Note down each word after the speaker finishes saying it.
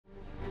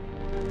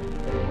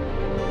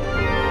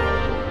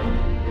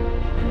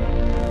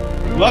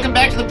Welcome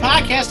back to the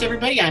podcast,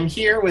 everybody. I'm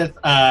here with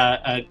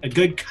a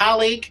good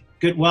colleague.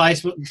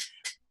 We're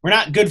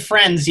not good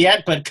friends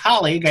yet, but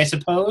colleague, I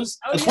suppose.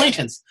 Oh,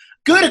 acquaintance.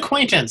 Yeah. Good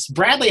acquaintance.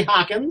 Bradley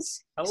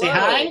Hawkins. Hello. Say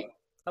hi.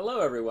 Hello,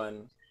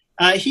 everyone.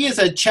 He is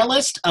a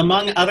cellist,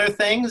 among other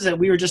things. That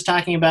we were just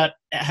talking about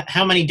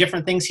how many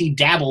different things he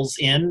dabbles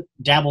in,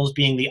 dabbles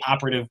being the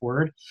operative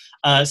word.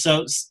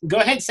 So go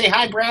ahead, say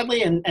hi,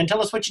 Bradley, and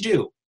tell us what you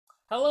do.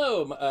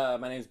 Hello,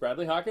 my name is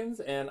Bradley Hawkins,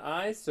 and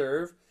I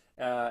serve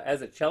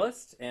as a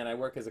cellist, and I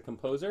work as a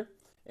composer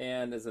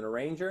and as an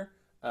arranger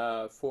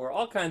for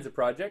all kinds of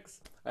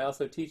projects. I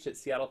also teach at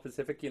Seattle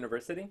Pacific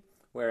University,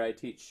 where I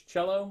teach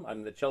cello.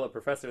 I'm the cello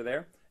professor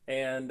there.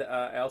 And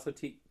I also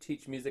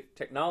teach music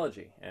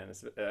technology, and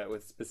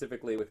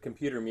specifically with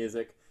computer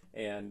music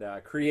and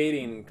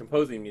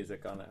composing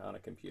music on a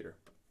computer.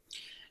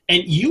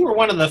 And you were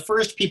one of the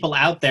first people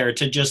out there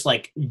to just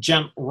like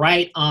jump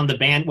right on the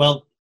band.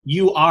 Well,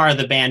 you are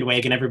the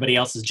bandwagon everybody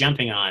else is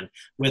jumping on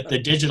with the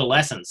digital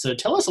lessons. So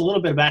tell us a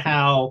little bit about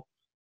how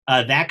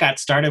that got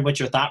started, what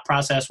your thought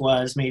process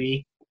was,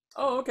 maybe.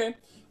 Oh, okay.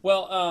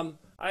 Well,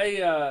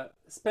 I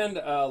spend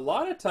a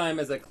lot of time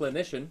as a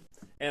clinician.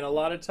 And a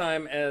lot of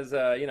time as,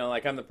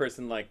 like I'm the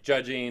person like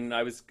judging.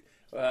 I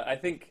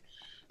think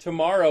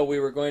tomorrow we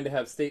were going to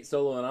have state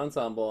solo and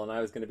ensemble, and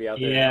I was going to be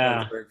out there in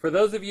Pittsburgh. For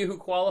those of you who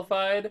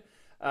qualified,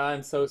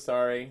 I'm so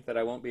sorry that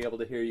I won't be able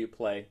to hear you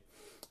play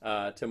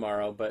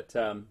tomorrow, but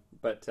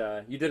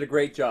you did a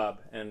great job,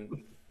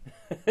 and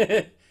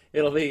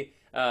it'll be,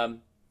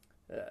 know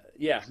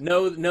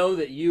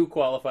that you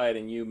qualified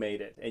and you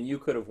made it, and you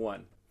could have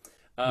won.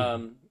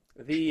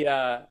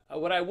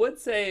 What I would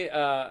say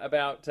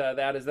about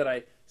that is that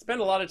I spend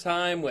a lot of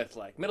time with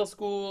like middle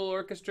school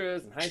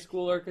orchestras and high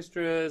school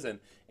orchestras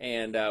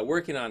and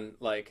working on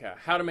like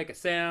how to make a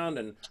sound,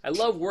 and I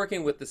love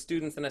working with the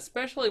students, and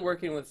especially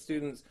working with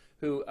students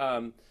who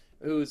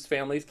whose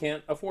families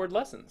can't afford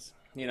lessons.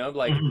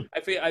 Like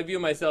I view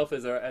myself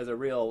as a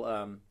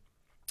real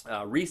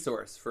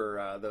resource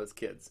for those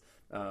kids.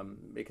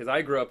 Because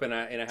I grew up in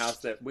a house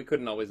that we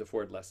couldn't always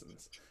afford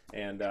lessons,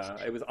 and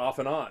it was off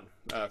and on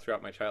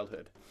throughout my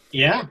childhood.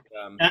 Yeah,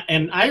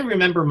 and I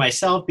remember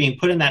myself being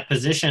put in that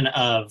position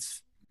of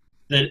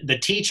the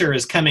teacher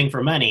is coming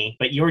for money,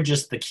 but you're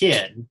just the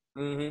kid.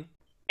 Mm-hmm.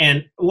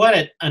 And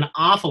what an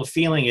awful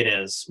feeling it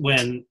is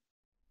when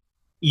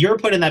you're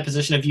put in that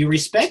position of you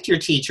respect your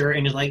teacher,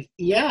 and you're like,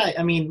 yeah,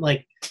 I mean,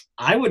 like,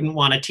 I wouldn't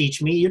want to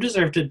teach me. You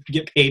deserve to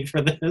get paid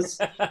for this.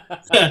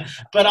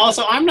 But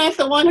also, I'm not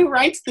the one who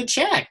writes the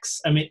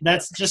checks. I mean,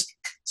 that's just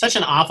such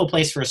an awful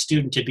place for a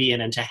student to be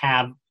in, and to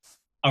have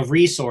a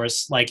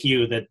resource like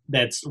you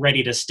that's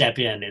ready to step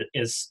in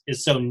is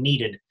so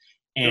needed,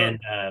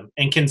 and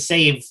can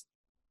save.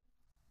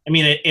 I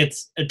mean,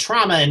 it's a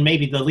trauma and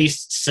maybe the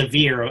least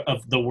severe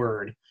of the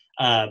word,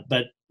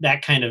 but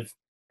that kind of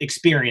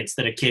experience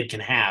that a kid can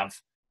have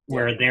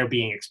where they're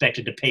being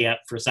expected to pay up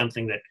for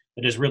something that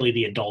is really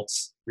the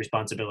adult's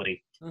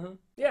responsibility. Mm-hmm.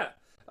 Yeah.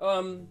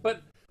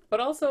 But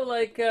also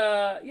like,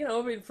 I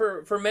mean,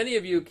 for many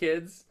of you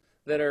kids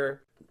that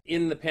are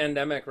in the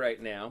pandemic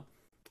right now,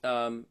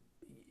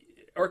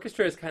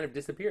 orchestra has kind of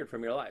disappeared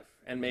from your life,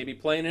 and maybe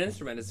playing an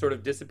instrument has sort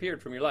of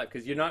disappeared from your life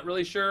because you're not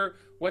really sure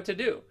what to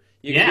do.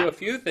 You can do a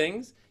few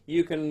things.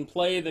 You can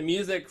play the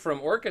music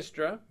from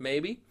orchestra,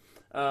 maybe.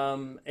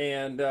 Then,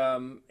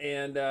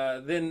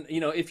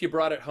 if you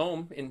brought it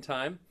home in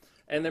time,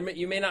 and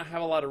you may not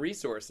have a lot of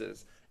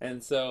resources.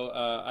 And so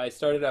I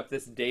started up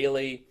this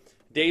daily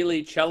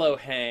cello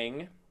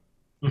hang,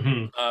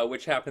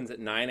 which happens at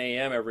 9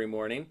 a.m. every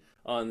morning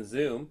on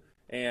Zoom.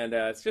 And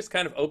it's just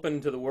kind of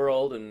open to the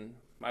world, and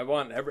I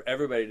want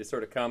everybody to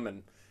sort of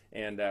come,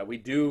 and we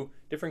do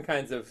different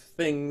kinds of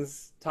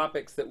things,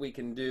 topics that we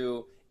can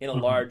do in a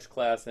large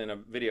class in a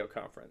video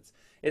conference.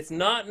 It's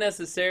not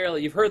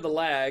necessarily, you've heard the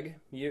lag.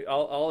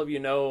 All of you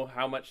know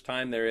how much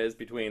time there is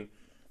between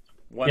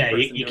one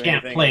person you doing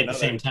can't anything play and at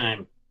the another. same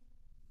time.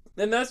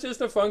 And that's just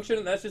a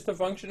function. That's just a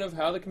function of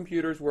how the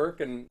computers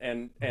work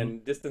and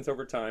distance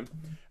over time.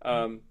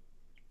 But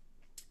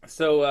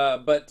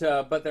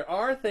there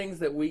are things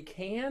that we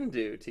can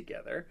do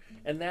together,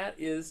 and that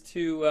is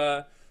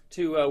to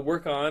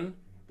work on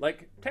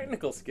like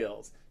technical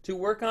skills, to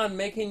work on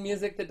making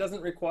music that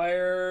doesn't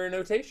require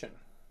notation.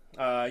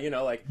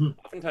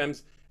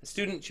 Oftentimes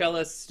student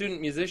cellists,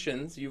 student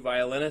musicians, you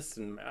violinists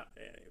and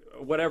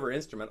whatever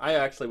instrument. I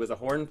actually was a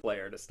horn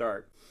player to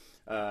start.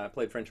 I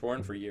played French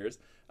horn for years.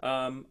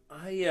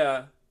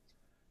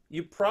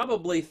 You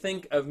probably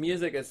think of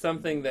music as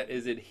something that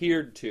is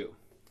adhered to.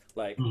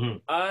 Like,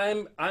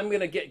 I'm going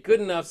to get good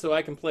enough so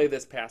I can play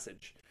this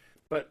passage.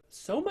 But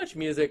so much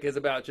music is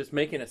about just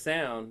making a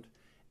sound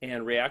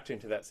and reacting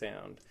to that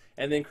sound,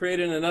 and then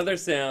creating another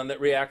sound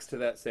that reacts to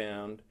that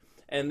sound,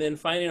 and then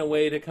finding a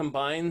way to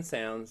combine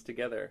sounds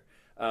together.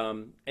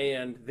 And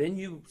then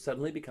you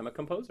suddenly become a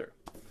composer.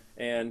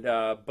 And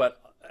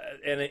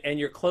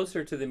you're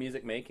closer to the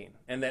music making.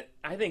 And that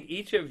I think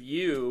each of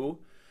you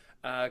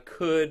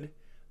could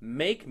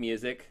make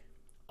music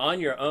on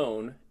your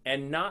own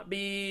and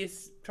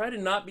try to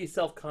not be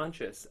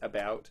self-conscious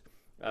about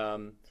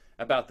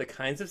about the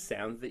kinds of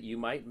sounds that you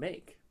might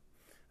make.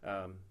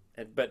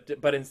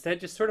 But instead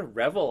just sort of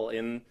revel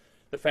in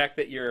the fact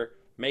that you're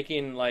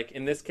making, like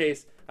in this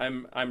case,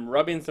 I'm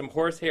rubbing some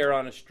horsehair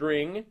on a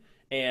string,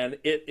 and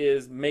it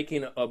is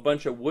making a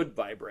bunch of wood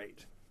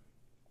vibrate.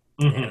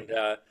 And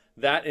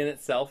that in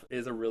itself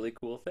is a really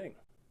cool thing.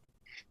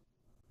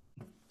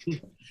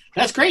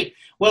 That's great.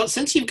 Well,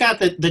 since you've got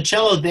the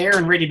cello there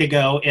and ready to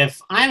go,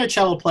 if I'm a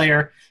cello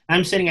player,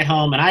 I'm sitting at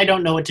home and I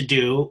don't know what to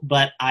do,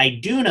 but I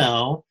do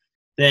know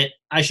that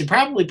I should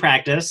probably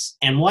practice.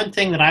 And one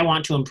thing that I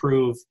want to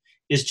improve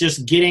is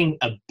just getting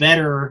a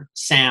better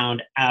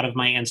sound out of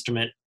my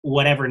instrument,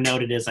 whatever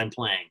note it is I'm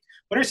playing.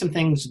 What are some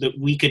things that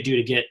we could do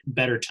to get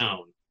better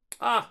tone?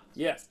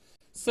 Yes.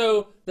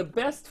 So the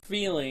best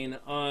feeling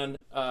on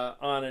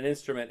an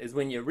instrument is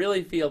when you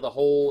really feel the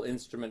whole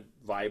instrument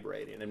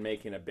vibrating and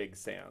making a big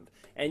sound.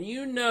 And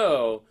you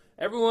know,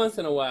 every once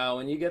in a while,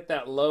 when you get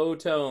that low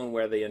tone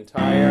where the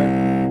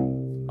entire,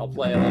 I'll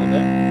play a little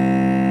bit,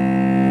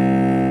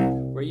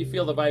 where you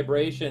feel the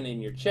vibration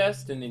in your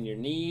chest and in your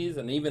knees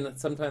and even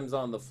sometimes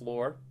on the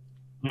floor,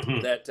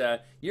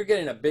 that you're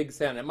getting a big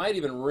sound. It might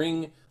even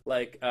ring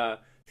like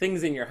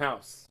things in your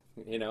house,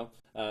 you know.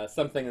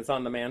 Something that's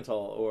on the mantle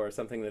or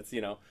something that's,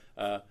 you know,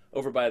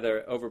 over by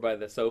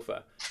the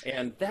sofa.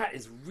 And that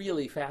is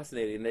really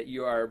fascinating, that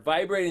you are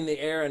vibrating the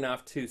air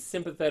enough to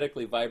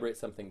sympathetically vibrate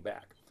something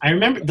back. I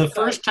remember the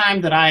first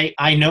time that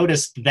I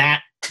noticed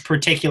that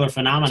particular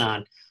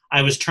phenomenon,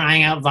 I was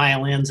trying out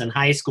violins in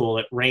high school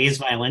at Ray's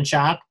Violin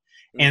Shop.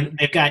 And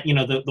they've got, you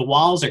know, the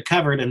walls are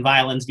covered in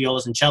violins,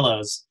 violas, and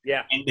cellos.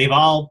 Yeah. And they've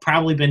all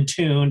probably been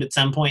tuned at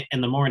some point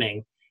in the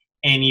morning.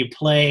 And you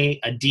play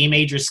a D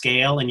major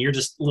scale, and you're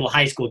just a little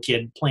high school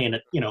kid playing a,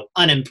 you know,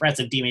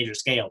 unimpressive D major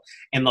scale,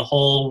 and the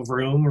whole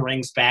room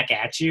rings back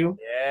at you.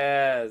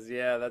 Yes,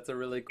 yeah, that's a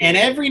really cool And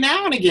thing. every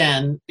now and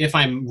again, if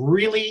I'm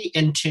really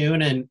in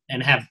tune and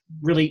have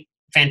really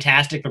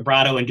fantastic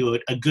vibrato and do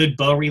a good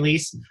bow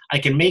release, I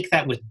can make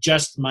that with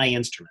just my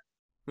instrument.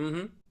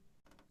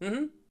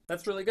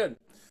 That's really good.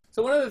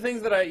 So one of the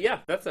things that I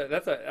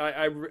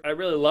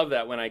really love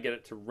that when I get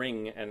it to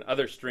ring and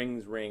other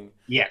strings ring.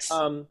 Yes.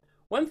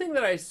 One thing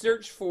that I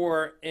search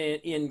for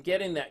in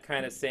getting that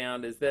kind of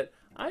sound is that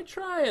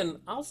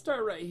I'll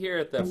start right here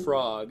at the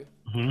frog,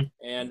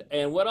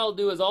 and what I'll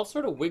do is I'll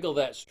sort of wiggle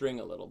that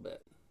string a little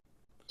bit.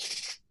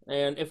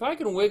 And if I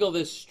can wiggle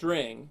this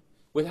string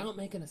without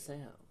making a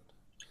sound,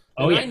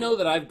 I know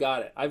that I've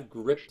got it. I've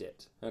gripped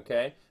it,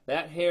 okay?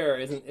 That hair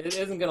isn't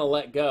going to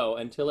let go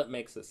until it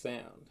makes a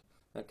sound,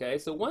 okay?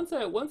 So once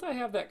I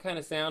have that kind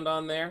of sound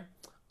on there,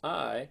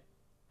 I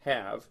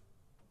have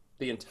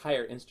the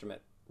entire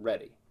instrument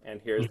ready. And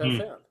here's that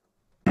sound.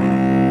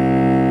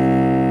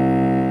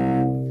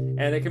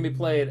 And it can be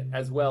played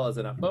as well as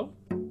an up bow.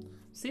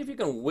 See if you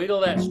can wiggle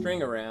that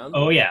string around.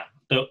 Oh, yeah.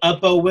 The up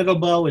bow, wiggle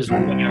bow is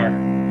really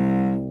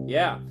hard.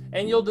 Yeah.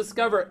 And you'll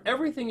discover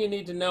everything you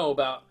need to know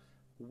about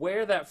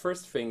where that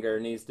first finger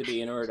needs to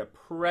be in order to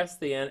press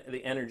the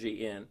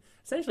energy in.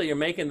 Essentially, you're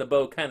making the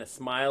bow kind of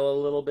smile a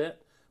little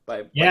bit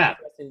by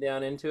pressing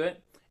down into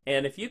it.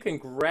 And if you can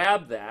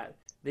grab that,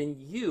 then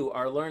you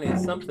are learning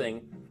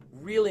something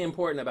really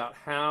important about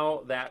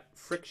how that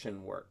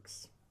friction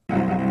works.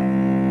 And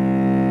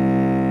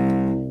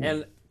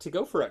to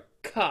go for a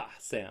ka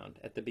sound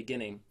at the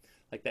beginning,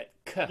 like that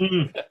ka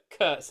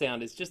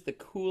sound, is just the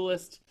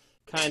coolest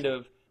kind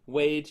of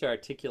way to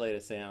articulate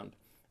a sound.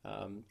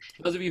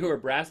 Those of you who are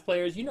brass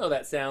players, you know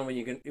that sound when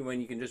you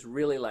can just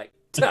really like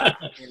ta,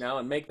 you know,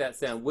 and make that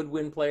sound.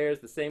 Woodwind players,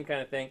 the same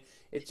kind of thing.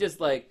 It's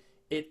just like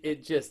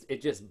it just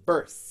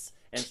bursts.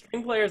 And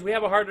string players, we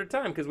have a harder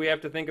time because we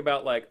have to think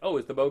about like, oh,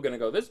 is the bow going to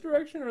go this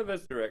direction or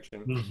this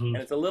direction? And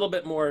it's a little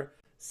bit more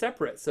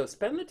separate. So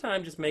spend the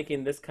time just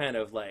making this kind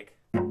of like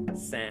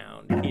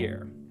sound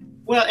here.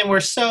 Well, and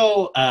we're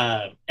so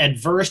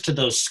adverse to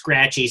those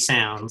scratchy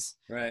sounds.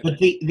 Right. But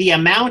the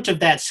amount of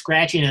that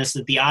scratchiness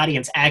that the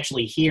audience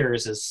actually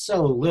hears is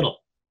so little.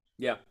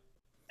 Yeah.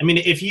 I mean,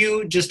 if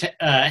you just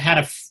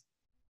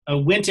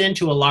went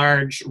into a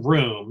large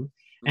room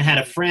and had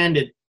a friend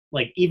at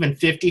like even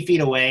 50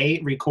 feet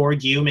away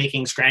record you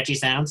making scratchy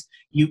sounds,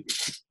 you'd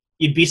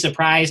be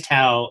surprised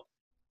how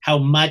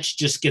much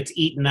just gets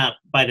eaten up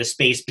by the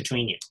space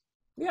between you.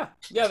 Yeah,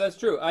 that's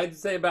true. I'd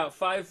say about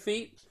 5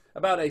 feet,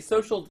 about a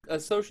social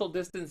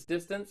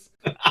distance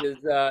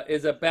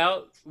is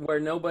about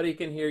where nobody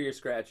can hear your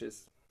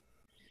scratches.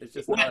 It's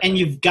just and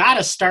you've got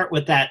to start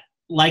with that,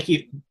 like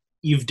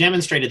you've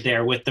demonstrated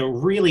there, with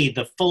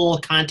the full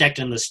contact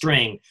in the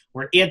string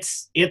where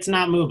it's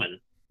not moving.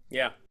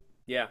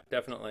 Yeah,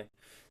 definitely.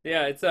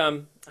 Yeah, it's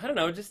I don't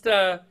know, just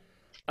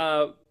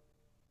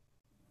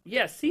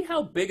see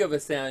how big of a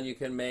sound you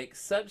can make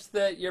such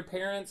that your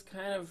parents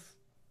kind of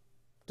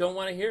don't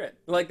want to hear it.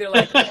 Like they're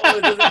like,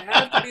 oh, does it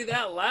have to be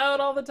that loud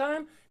all the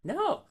time?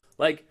 No,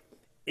 like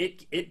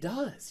it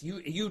does.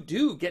 You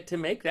do get to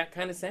make that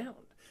kind of sound.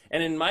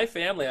 And in my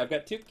family, I've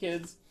got 2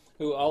 kids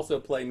who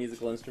also play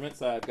musical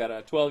instruments. I've got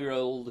a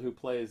 12-year-old who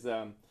plays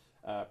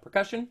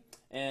percussion,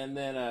 and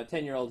then a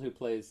 10-year-old who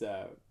plays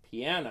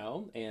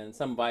piano and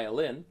some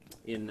violin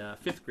in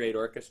fifth grade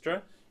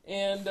orchestra.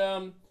 And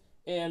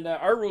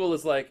our rule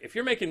is like, if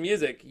you're making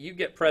music, you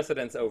get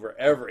precedence over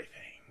everything,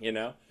 you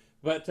know.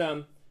 But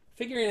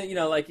figuring, you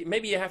know, like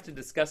maybe you have to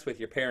discuss with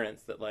your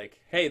parents that like,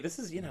 hey, this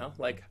is, you know,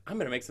 like I'm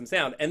going to make some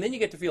sound, and then you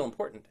get to feel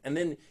important, and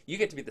then you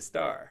get to be the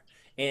star,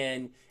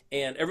 and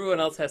everyone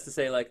else has to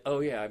say like, oh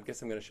yeah, I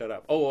guess I'm going to shut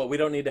up. Oh well, we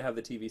don't need to have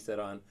the TV set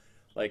on.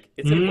 Like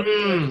it's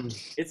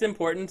important. It's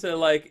important to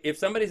like if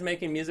somebody's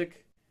making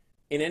music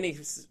in any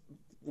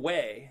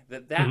way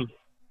that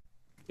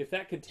if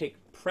that could take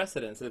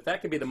precedence, if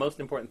that could be the most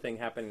important thing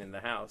happening in the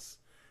house,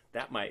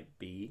 that might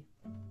be.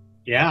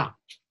 Yeah.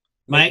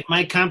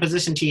 My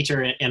composition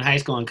teacher in high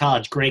school and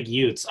college, Greg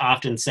Utes,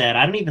 often said,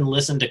 I don't even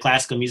listen to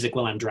classical music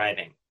while I'm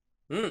driving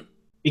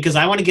because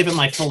I want to give it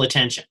my full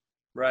attention.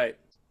 Right,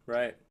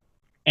 right.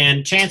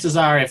 And chances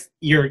are, if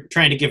you're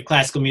trying to give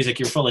classical music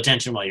your full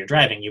attention while you're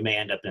driving, you may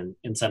end up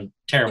in some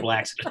terrible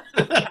accident.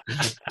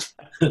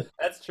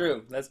 That's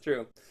true. That's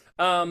true.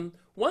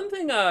 One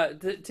thing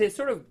to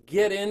sort of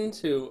get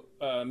into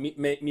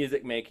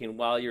music making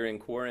while you're in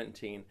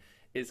quarantine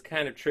is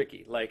kind of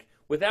tricky. Like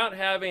without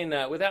having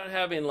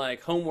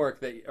like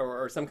homework that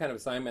or some kind of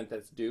assignment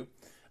that's due,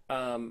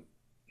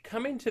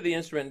 coming to the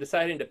instrument and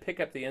deciding to pick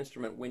up the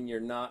instrument when you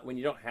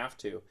don't have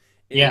to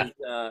is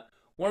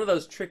one of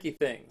those tricky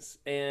things.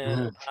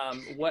 And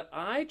what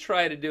I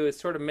try to do is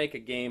sort of make a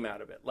game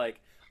out of it.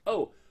 Like,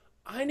 oh,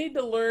 I need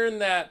to learn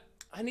that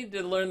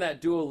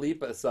Dua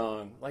Lipa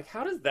song. Like,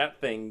 how does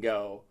that thing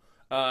go?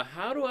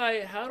 How do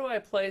I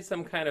play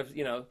some kind of,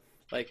 you know,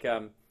 like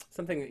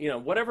something, you know,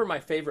 whatever my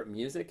favorite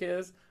music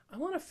is. I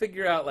want to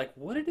figure out like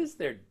what it is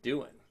they're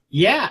doing.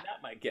 Yeah,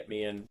 that might get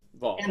me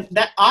involved. And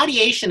that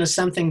audiation is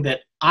something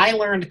that I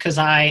learned because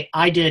I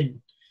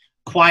did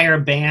choir,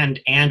 band,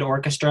 and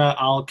orchestra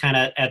all kind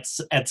of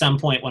at some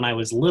point when I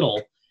was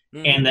little.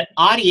 And that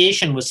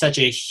audiation was such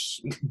a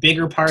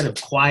bigger part of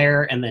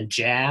choir and then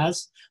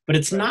jazz, but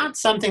it's not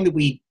something that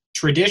we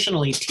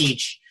traditionally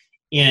teach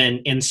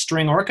in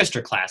string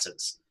orchestra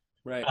classes.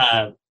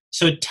 Right.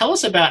 So tell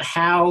us about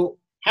how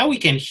we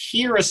can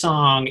hear a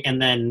song and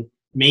then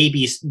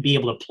maybe be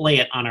able to play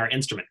it on our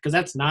instrument, because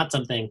that's not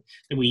something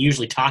that we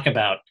usually talk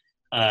about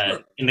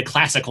in the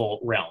classical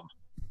realm.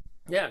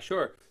 Yeah,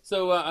 sure.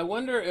 So I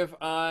wonder if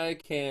I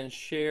can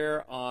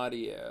share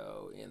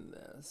audio in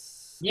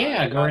this.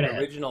 Yeah, go right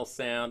ahead. Original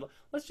sound.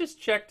 Let's just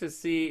check to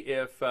see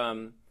if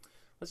I've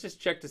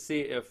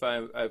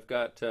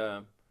got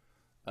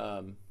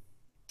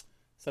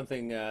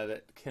something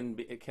that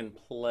can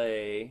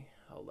play.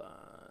 Hold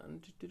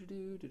on.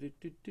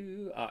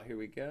 Here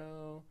we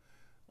go.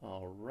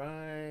 All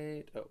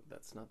right. Oh,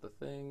 that's not the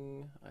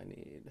thing I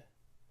need.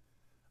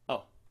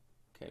 Oh,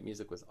 okay.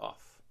 Music was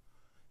off.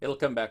 It'll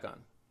come back on.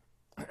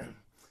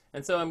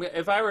 And so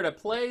if I were to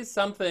play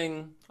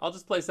something, I'll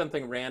just play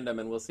something random,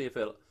 and we'll see if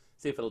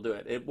it'll do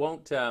it. It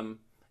won't.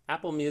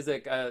 Apple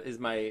Music is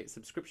my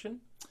subscription,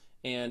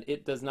 and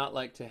it does not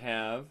like to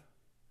have.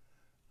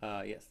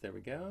 Yes, there we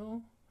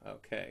go.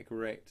 Okay,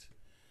 great.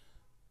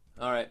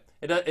 All right.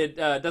 It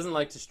doesn't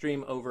like to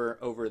stream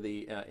over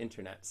the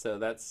internet, so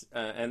that's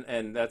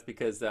and that's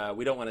because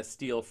we don't want to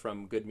steal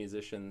from good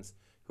musicians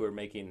who are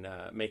making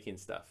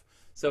stuff.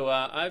 So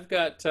I've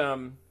got.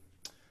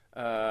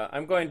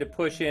 I'm going to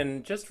push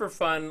in just for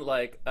fun,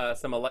 like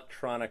some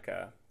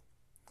electronica.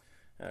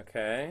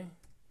 Okay,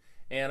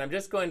 and I'm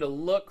just going to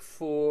look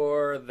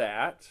for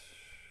that.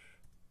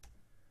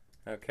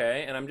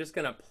 Okay, and I'm just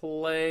going to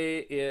play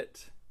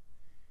it.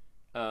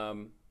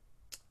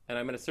 And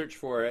I'm going to search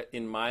for it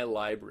in my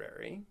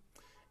library.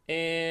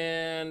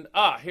 And,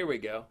 here we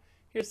go.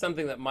 Here's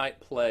something that might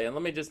play. And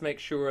let me just make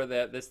sure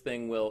that this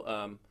thing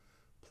will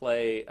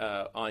play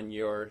on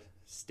your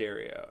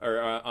stereo, or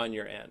on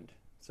your end.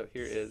 So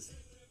here is.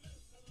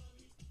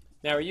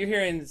 Now, are you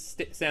hearing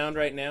sound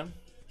right now?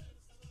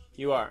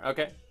 You are,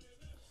 okay.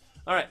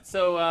 All right,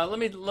 so let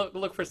me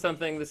look for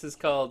something. This is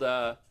called,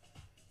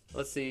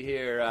 let's see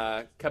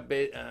here,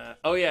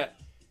 oh yeah,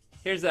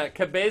 here's that,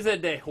 Cabeza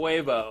de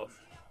Huevo.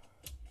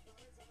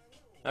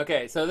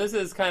 Okay, so this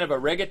is kind of a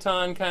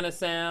reggaeton kind of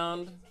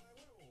sound,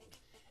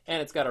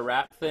 and it's got a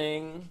rap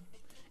thing,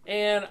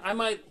 and I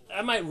might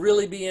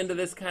really be into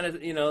this kind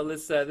of, you know,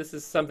 this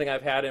is something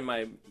I've had in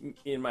my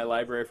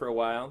library for a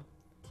while.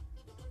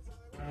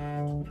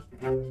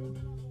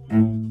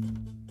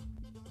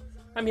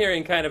 I'm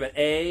hearing kind of an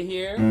A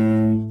here.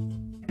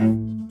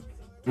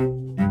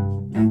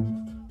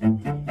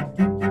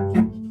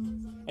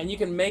 And you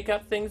can make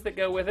up things that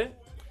go with it.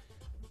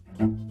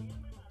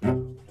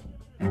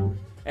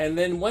 And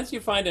then once you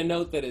find a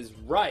note that is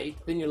right,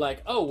 then you're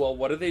like, oh, well,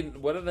 what are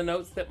the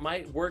notes that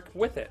might work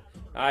with it?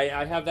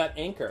 I have that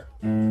anchor.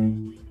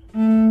 And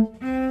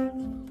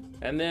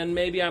then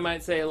maybe I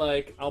might say,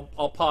 like,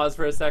 I'll pause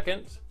for a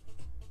second.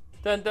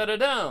 Dun da da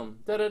down,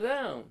 da da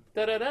down,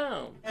 da da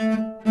down.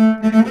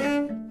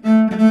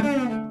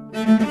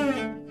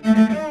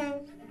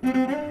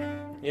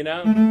 You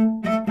know?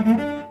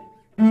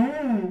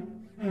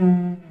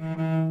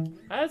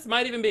 That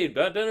might even be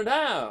da da da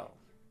down.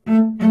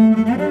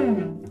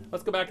 Let's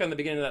let's go back on the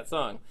beginning of that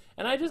song.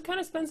 And I just kind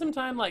of spend some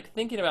time like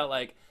thinking about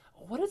like,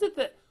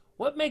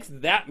 what makes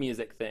that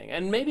music thing?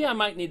 And maybe I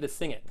might need to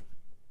sing it.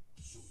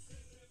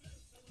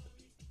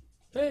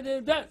 Okay,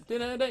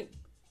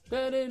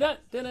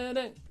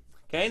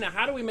 now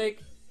how do we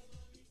make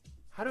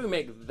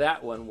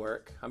that one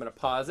work? I'm gonna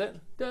pause it.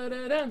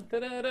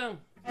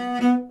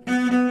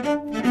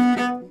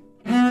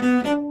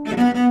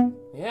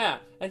 Yeah,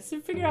 and so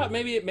figure out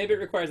maybe it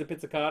requires a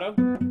pizzicato.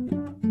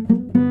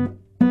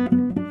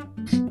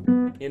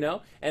 You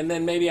know, and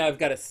then maybe I've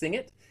got to sing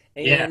it,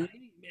 and Yeah.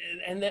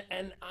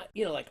 and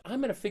you know, like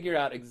I'm gonna figure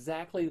out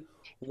exactly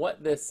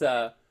what this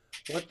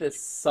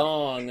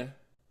song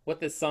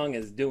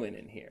is doing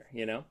in here,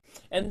 you know,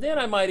 and then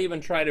I might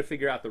even try to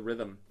figure out the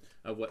rhythm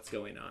of what's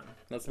going on.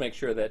 Let's make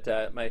sure that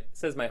it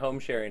says my home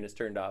sharing is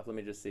turned off. Let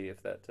me just see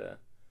if that.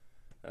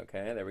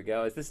 Okay, there we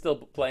go. Is this still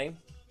playing?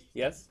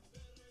 Yes.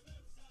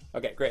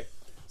 Okay, great.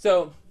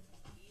 So.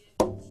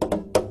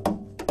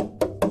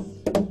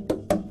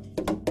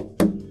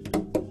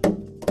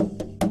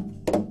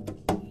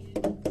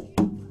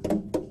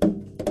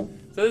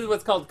 So this is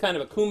what's called kind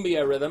of a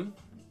cumbia rhythm.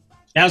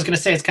 I was going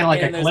to say it's kind of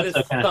like and a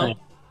calypso kind of thing.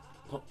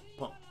 Pump,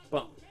 pump,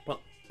 pump,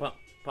 pump, pump,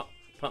 pump,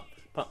 pump,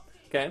 pump.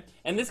 Okay,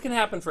 and this can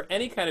happen for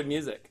any kind of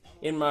music.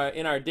 In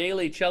our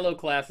daily cello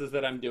classes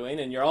that I'm doing,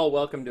 and you're all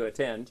welcome to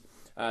attend,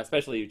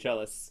 especially you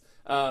cellists.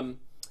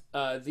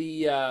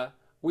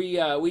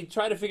 We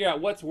try to figure out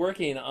what's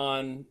working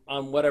on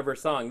whatever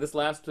song. This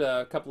last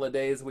couple of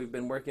days, we've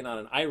been working on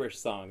an Irish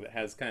song that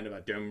has kind of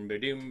a dum ba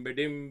dum ba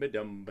dum ba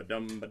dum ba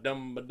dum ba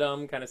dum ba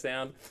dum kind of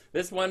sound.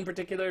 This one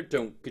particular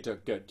dum dum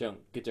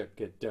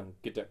dum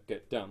dum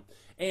dum,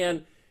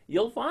 and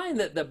you'll find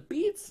that the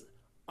beats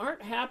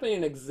aren't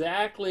happening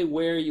exactly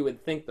where you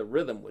would think the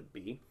rhythm would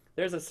be.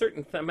 There's a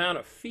certain amount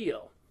of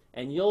feel,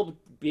 and you'll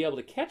be able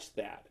to catch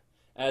that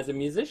as a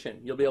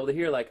musician. You'll be able to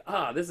hear like,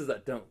 this is a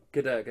dum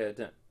ga ga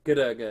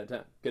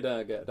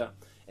dum.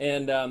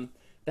 And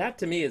that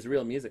to me is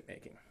real music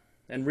making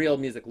and real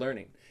music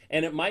learning.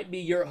 And it might be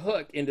your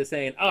hook into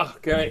saying, oh,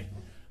 okay,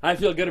 I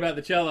feel good about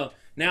the cello.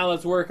 Now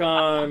let's work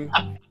on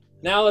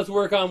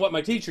what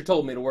my teacher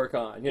told me to work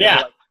on. You know,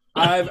 Yeah.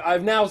 Like,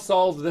 I've now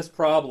solved this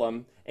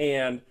problem,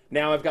 and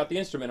now I've got the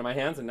instrument in my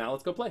hands, and now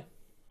let's go play.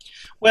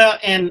 Well,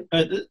 and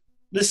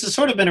this has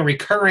sort of been a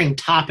recurring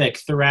topic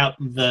throughout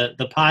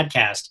the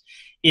podcast,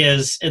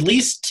 is, at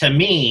least to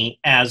me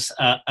as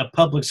a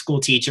public school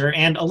teacher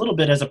and a little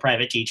bit as a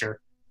private teacher,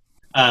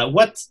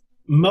 what's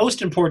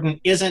most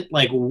important isn't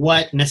like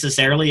what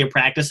necessarily you're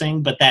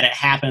practicing, but that it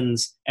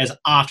happens as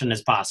often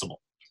as possible.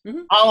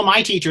 Mm-hmm. All of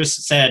my teachers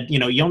said,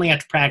 you only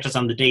have to practice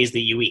on the days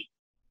that you eat,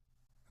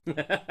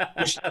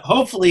 which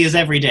hopefully is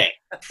every day.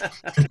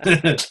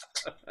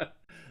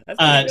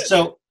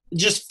 So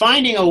just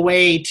finding a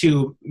way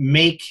to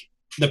make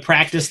the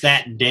practice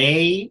that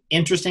day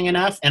interesting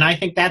enough, and I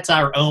think that's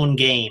our own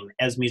game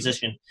as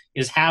musician,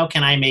 is how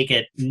can I make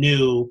it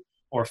new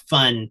or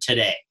fun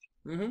today?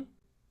 Mm-hmm.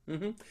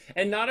 Mm-hmm.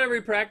 And not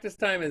every practice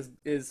time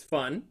is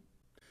fun.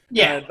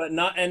 Yeah, but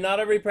not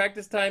every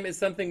practice time is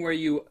something where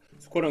you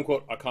quote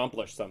unquote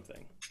accomplish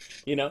something.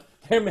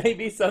 There may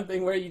be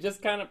something where you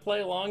just kind of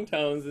play long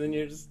tones and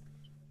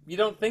you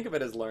don't think of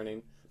it as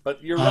learning.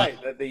 But you're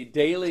right that the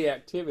daily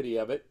activity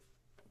of it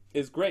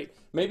is great.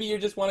 Maybe you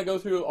just want to go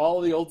through all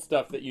the old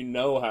stuff that you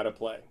know how to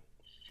play,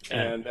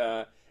 and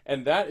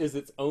that is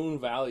its own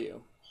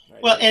value.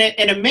 Right? Well,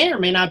 and it may or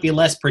may not be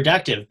less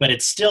productive, but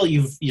it's still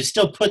you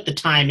still put the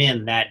time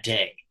in that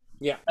day.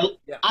 Yeah.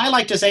 I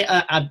like to say,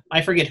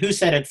 I forget who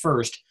said it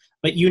first,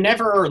 but you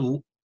never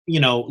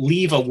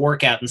leave a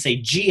workout and say,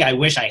 "Gee, I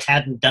wish I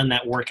hadn't done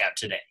that workout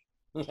today."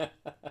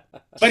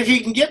 But if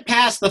you can get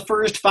past the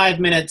first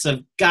 5 minutes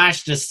of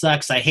 "Gosh, this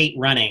sucks, I hate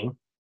running,"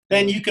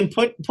 then you can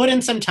put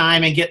in some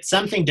time and get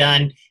something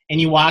done,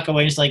 and you walk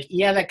away and it's like,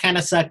 yeah, that kind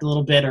of sucked a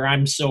little bit, or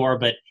I'm sore,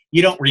 but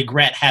you don't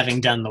regret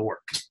having done the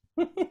work.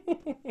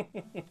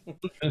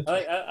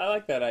 I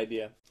like that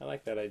idea. I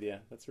like that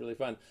idea. That's really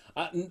fun.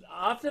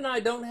 Often I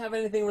don't have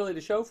anything really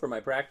to show for my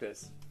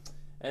practice,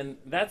 and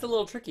that's a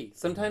little tricky.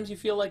 Sometimes you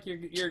feel like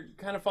you're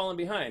kind of falling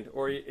behind,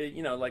 or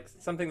like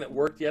something that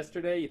worked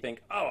yesterday, you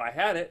think, oh, I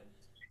had it.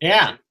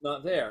 Yeah, it's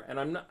not there,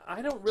 and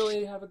I don't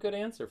really have a good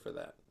answer for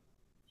that.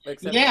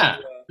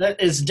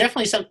 That is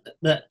definitely something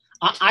that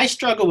I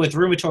struggle with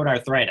rheumatoid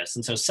arthritis.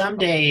 And so some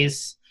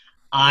days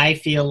I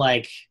feel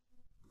like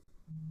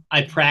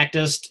I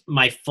practiced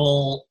my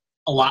full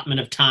allotment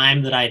of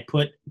time that I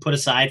put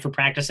aside for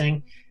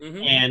practicing.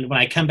 Mm-hmm. And when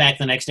I come back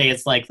the next day,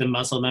 it's like the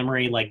muscle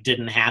memory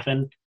didn't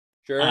happen.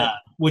 Sure.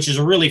 Which is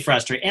really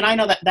frustrating. And I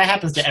know that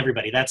happens to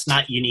everybody. That's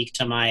not unique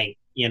to my,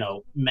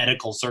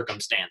 medical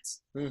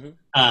circumstance.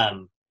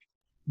 Mm-hmm.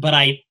 But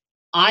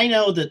I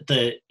know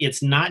that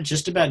it's not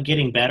just about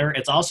getting better.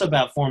 It's also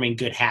about forming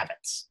good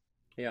habits.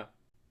 Yeah.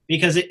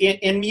 Because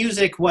in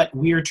music, what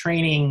we're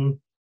training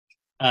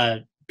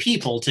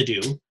people to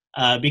do,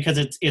 because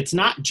it's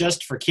not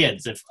just for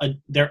kids. If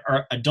there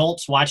are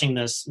adults watching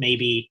this,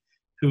 maybe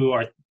who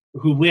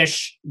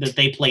wish that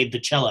they played the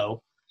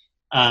cello,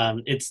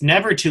 it's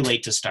never too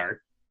late to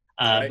start.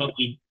 Right. But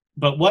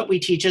but what we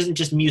teach isn't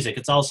just music,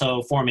 it's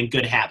also forming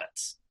good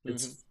habits.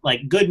 It's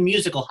like good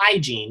musical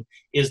hygiene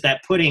is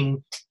that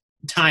putting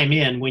time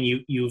in when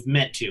you've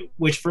meant to,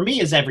 which for me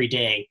is every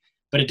day,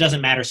 but it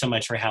doesn't matter so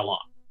much for how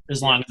long,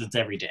 as long as it's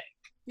every day.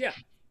 Yeah.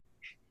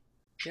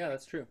 Yeah,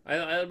 that's true.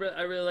 I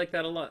really like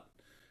that a lot.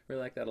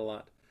 Really like that a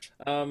lot.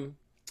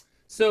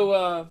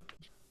 So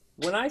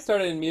when I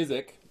started in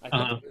music, I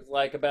think it was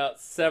like about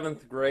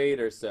seventh grade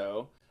or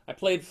so. I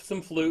played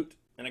some flute,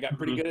 and I got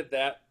pretty good at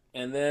that.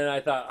 And then I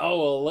thought, oh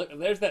well, look,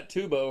 there's that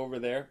tuba over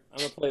there. I'm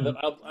gonna play the.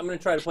 I'm gonna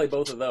try to play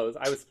both of those.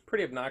 I was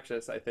pretty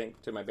obnoxious, I think,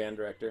 to my band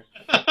director.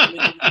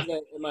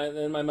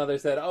 Then my mother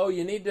said, oh,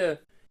 you need to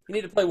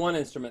play one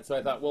instrument. So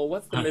I thought, well,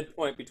 what's the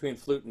midpoint between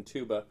flute and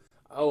tuba?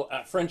 Oh,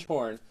 French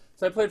horn.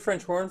 So I played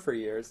French horn for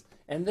years,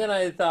 and then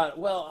I thought,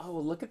 well, oh,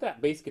 look at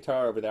that bass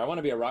guitar over there. I want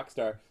to be a rock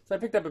star. So I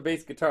picked up a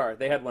bass guitar.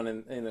 They had one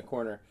in the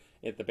corner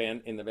at the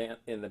band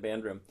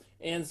room,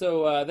 and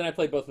so then I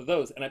played both of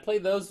those, and I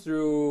played those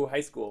through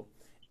high school.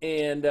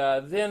 And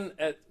then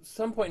at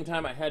some point in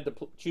time, I had to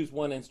choose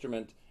one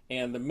instrument,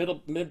 and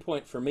the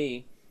midpoint for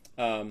me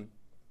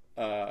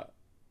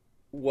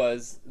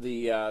was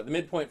the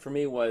midpoint for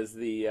me was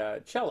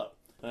the cello.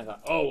 And I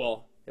thought, oh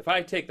well, if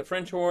I take the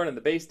French horn and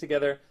the bass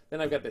together,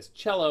 then I've got this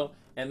cello,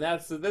 and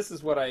this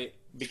is what I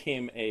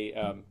became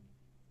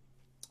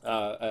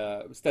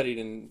studied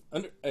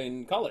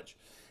in college.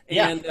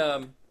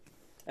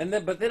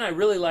 But then I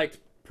really liked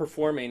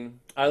performing.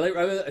 I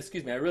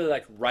really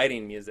liked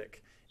writing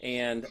music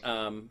and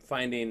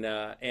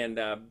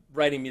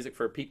writing music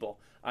for people.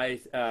 I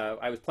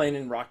was playing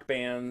in rock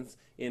bands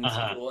in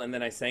school, and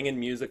then I sang in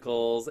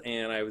musicals,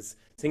 and I was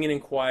singing in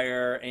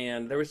choir,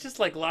 and there was just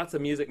like lots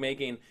of music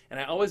making, and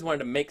I always wanted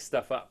to make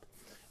stuff up.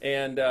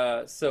 And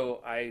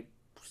so I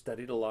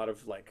studied a lot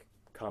of like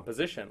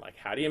composition, like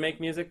how do you make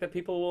music that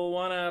people will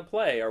want to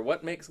play, or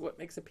what makes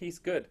a piece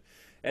good.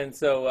 And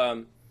so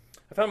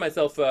I found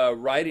myself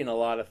writing a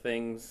lot of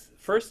things,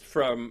 first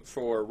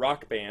for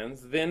rock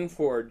bands, then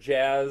for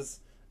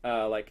jazz,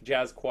 like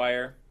jazz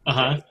choir,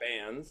 jazz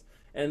bands.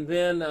 And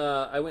then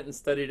I went and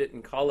studied it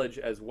in college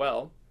as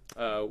well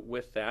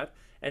with that.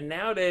 And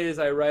nowadays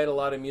I write a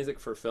lot of music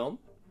for film,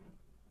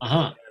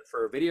 and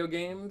for video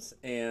games,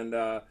 and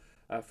a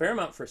fair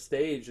amount for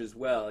stage as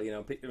well.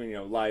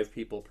 Live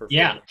people performing.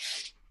 Yeah.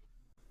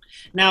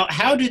 Now,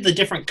 how do the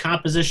different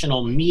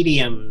compositional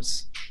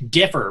mediums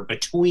differ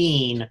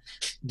between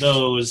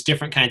those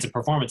different kinds of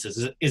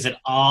performances? Is it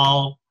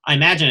all? I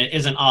imagine it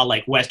isn't all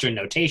like Western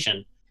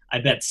notation. I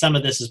bet some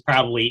of this is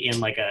probably in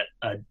like a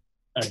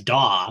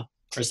DAW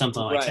or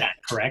something like that,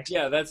 correct?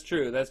 Yeah, that's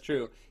true. That's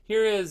true.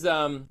 Here is,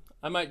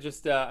 I might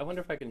just, I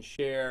wonder if I can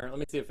share. Let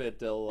me see if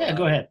it'll. Yeah,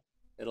 go ahead.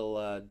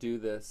 It'll do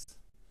this.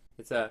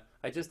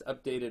 I just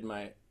updated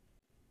my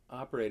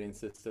operating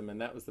system,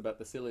 and that was about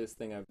the silliest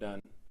thing I've done.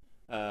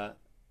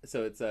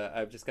 So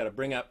I've just got to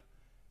bring up,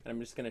 and I'm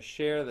just going to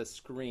share the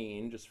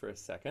screen just for a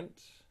second.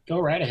 Go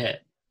right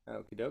ahead.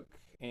 Okie doke.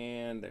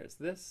 And there's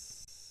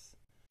this.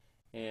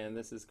 And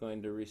this is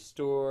going to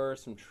restore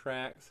some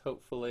tracks,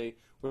 hopefully.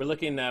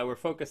 We're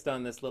focused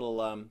on this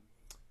little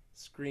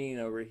screen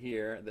over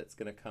here that's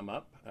going to come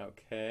up.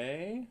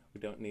 Okay,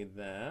 we don't need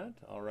that.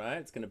 All right,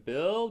 it's going to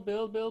build.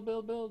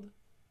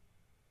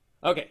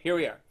 Okay, here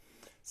we are.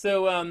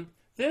 So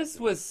this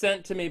was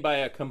sent to me by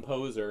a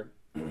composer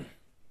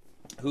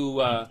who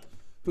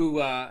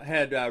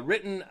had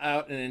written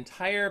out an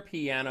entire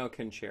piano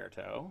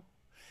concerto,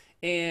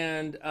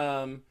 and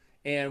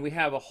we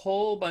have a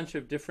whole bunch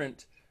of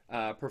different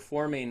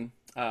performing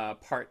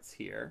parts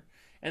here.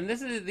 And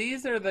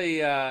these are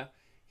the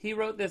he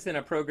wrote this in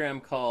a program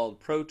called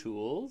Pro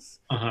Tools,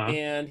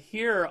 and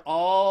here are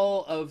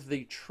all of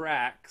the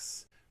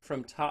tracks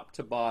from top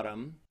to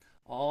bottom,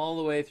 all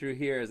the way through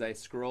here as I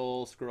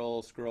scroll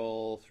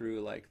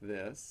through like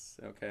this,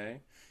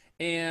 okay?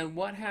 And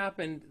what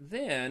happened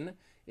then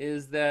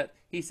is that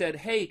he said,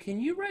 "Hey, can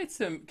you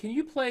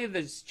play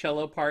the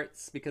cello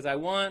parts, because I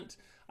want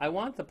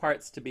the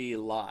parts to be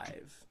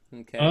live."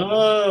 Okay.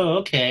 Oh,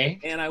 okay.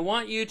 And I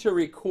want you to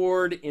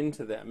record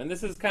into them. And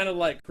this is kind of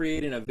like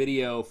creating a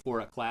video for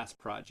a class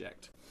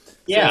project.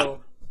 Yeah.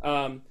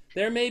 So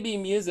there may be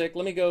music.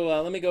 Let me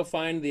go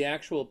find the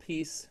actual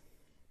piece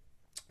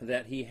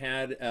that he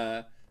had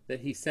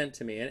that he sent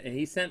to me. And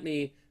he sent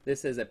me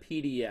this as a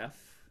PDF.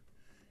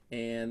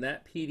 And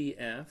that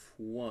PDF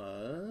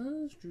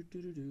was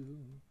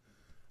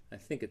I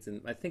think it's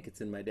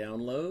in my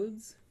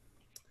downloads.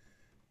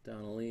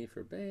 Donnelly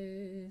for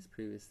bass,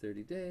 previous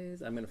 30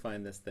 days. I'm going to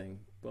find this thing.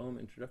 Boom,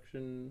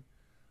 introduction.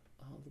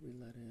 All that we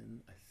let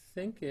in. I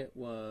think it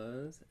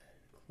was,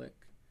 click.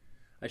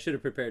 I should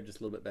have prepared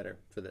just a little bit better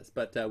for this,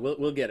 but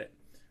we'll get it.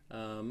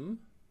 And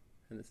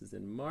this is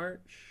in March.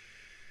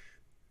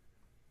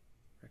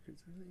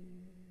 Records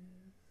release.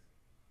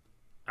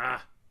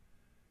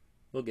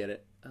 We'll get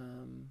it.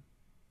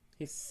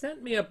 He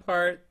sent me a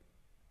part.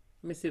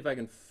 Let me see if I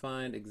can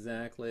find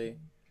exactly.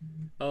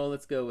 Oh,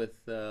 let's go with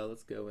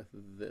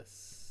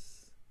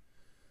this.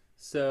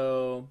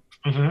 So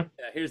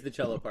here's the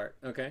cello part.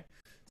 Okay,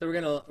 so we're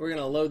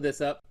gonna load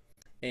this up,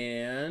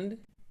 and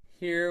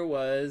here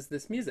was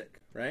this music,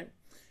 right?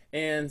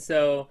 And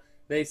so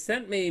they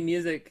sent me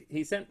music.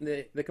 He sent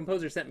the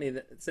composer sent me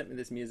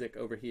this music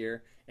over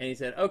here, and he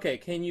said, "Okay,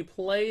 can you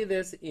play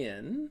this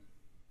in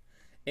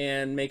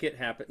and make it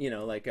happen? You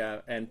know, like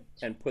and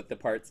put the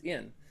parts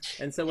in."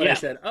 And so what I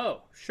said,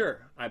 "Oh,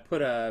 sure." I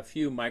put a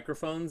few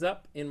microphones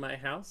up in my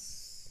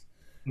house,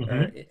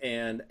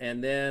 and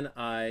then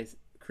I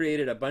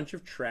created a bunch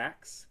of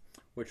tracks,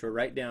 which were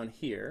right down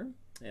here.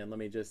 And let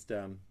me just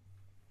and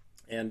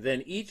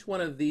then each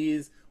one of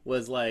these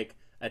was like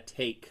a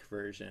take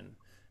version.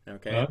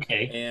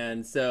 Okay.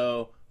 And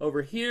so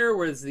over here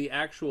was the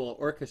actual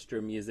orchestra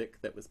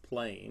music that was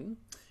playing,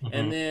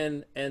 and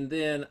then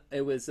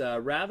it was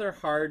rather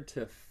hard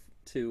to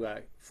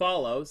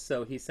follow.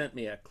 So he sent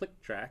me a click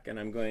track, and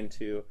I'm going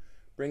to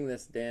bring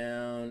this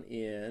down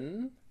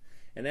in.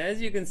 And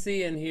as you can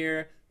see in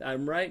here,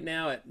 I'm right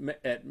now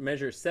at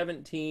measure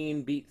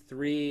 17, beat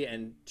 3,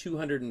 and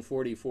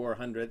 244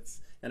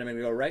 hundredths, and I'm going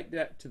to go right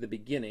back to the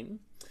beginning.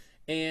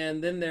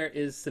 And then there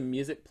is some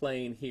music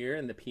playing here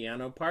in the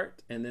piano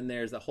part, and then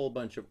there's a whole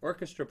bunch of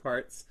orchestra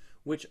parts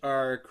which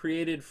are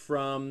created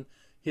from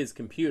his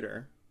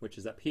computer, which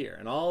is up here.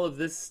 And all of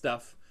this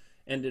stuff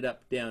ended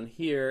up down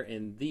here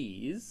in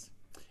these.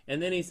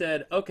 And then he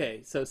said,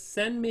 okay, so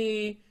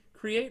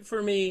create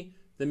for me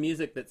the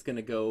music that's going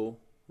to go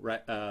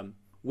right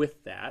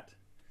with that.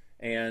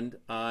 And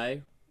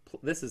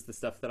this is the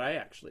stuff that I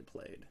actually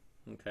played.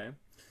 Okay.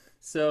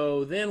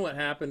 So then what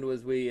happened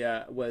was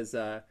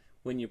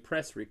when you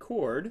press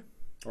record,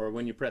 or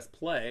when you press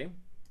play,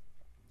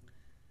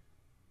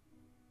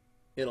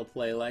 it'll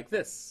play like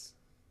this,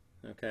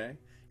 okay?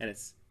 And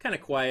it's kind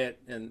of quiet,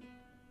 and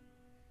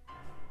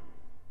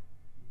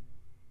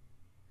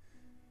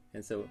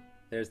so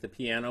there's the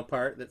piano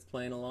part that's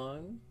playing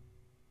along.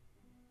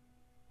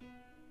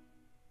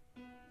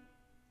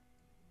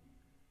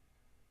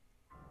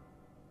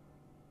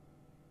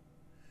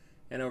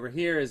 And over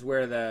here is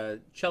where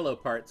the cello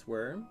parts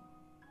were.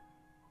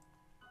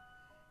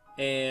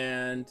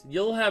 And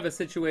you'll have a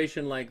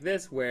situation like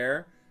this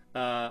where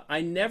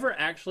I never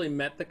actually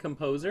met the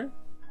composer,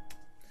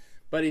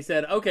 but he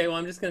said, okay, well,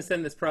 I'm just going to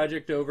send this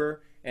project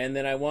over, and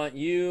then I want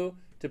you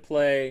to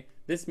play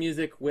this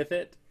music with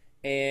it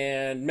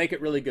and make it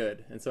really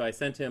good. And so I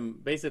sent him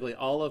basically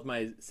all of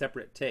my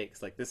separate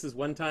takes. Like, this is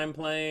one time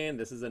playing,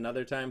 this is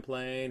another time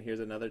playing,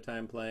 here's another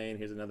time playing,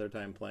 here's another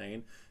time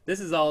playing. This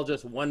is all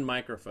just one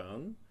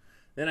microphone.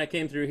 Then I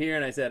came through here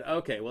and I said,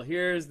 okay, well,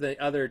 here's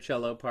the other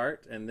cello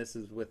part, and this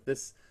is with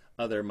this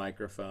other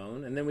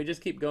microphone. And then we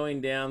just keep going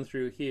down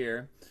through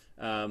here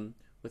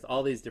with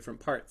all these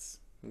different parts,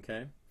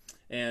 okay?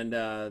 And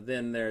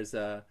then this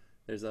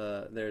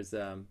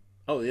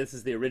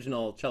is the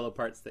original cello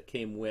parts that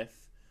came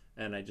with,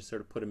 and I just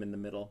sort of put them in the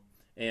middle.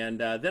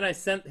 And then I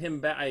sent him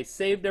back, I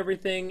saved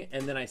everything,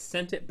 and then I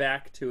sent it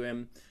back to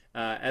him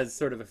as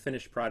sort of a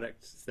finished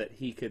product so that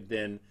he could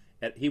then,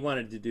 he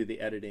wanted to do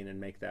the editing and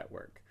make that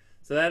work.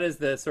 So that is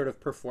the sort of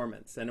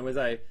performance. And as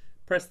I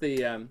press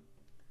the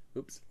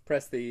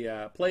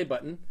play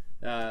button,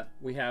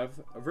 we have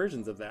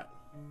versions of that,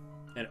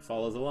 and it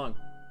follows along.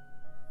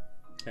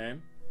 Okay.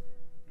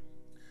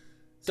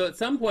 So at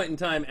some point in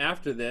time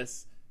after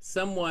this,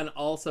 someone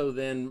also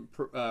then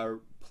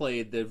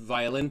played the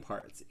violin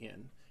parts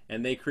in,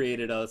 and they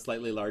created a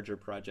slightly larger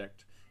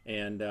project.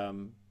 And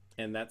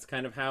that's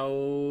kind of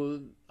how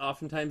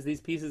oftentimes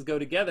these pieces go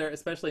together,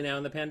 especially now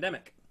in the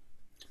pandemic.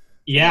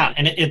 Yeah,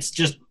 and it's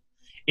just,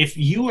 if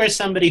you are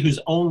somebody who's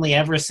only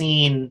ever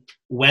seen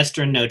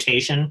Western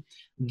notation,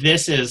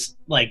 this is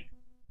like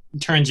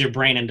turns your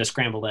brain into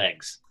scrambled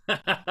eggs.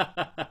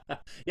 Yeah,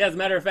 as a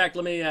matter of fact,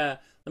 let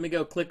me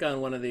go click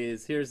on one of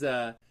these. Here is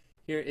the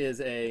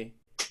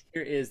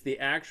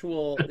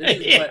actual.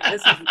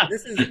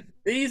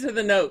 These are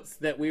the notes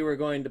that we were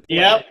going to play.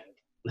 Yep.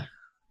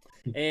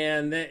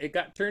 And then it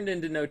got turned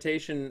into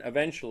notation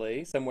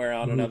eventually somewhere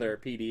on another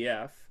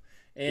PDF,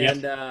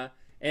 and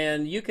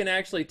and you can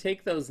actually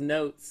take those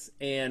notes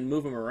and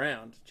move them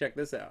around. Check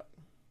this out.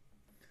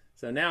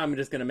 So now I'm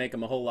just going to make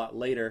them a whole lot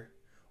later,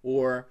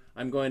 or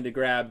I'm going to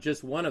grab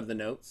just one of the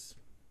notes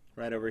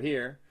right over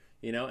here,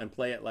 you know, and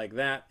play it like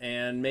that.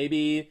 And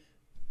maybe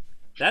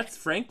that's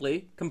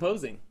frankly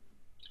composing.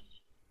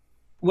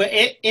 Well,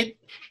 it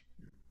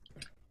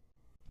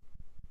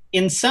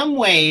in some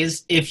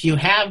ways, if you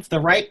have the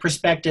right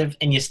perspective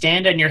and you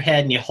stand on your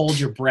head and you hold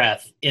your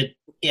breath, it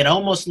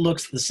almost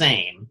looks the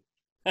same.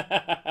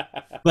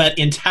 But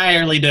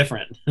entirely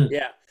different.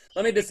 Yeah.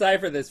 Let me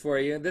decipher this for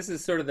you. This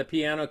is sort of the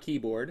piano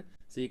keyboard.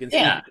 So you can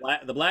see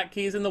the black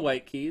keys and the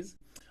white keys.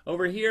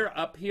 Over here,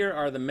 up here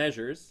are the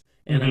measures.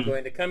 And I'm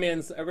going to come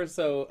in ever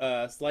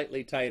so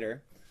slightly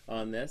tighter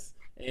on this.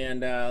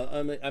 And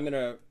I'm going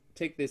to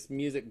take this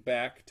music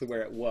back to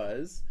where it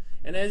was.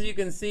 And as you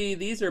can see,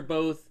 these are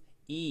both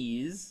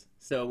E's.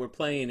 So we're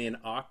playing in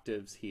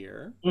octaves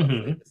here at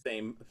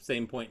the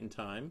same point in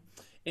time.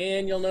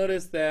 And you'll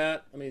notice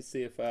that, let me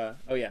see if, oh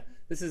yeah,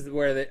 this is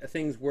where the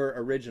things were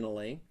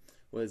originally,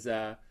 was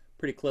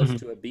pretty close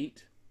to a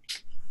beat.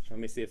 Let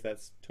me see if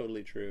that's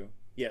totally true.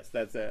 Yes,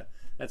 that's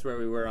That's where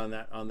we were on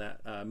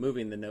that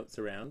moving the notes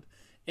around.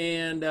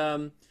 And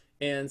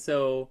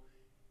so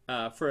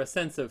for a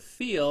sense of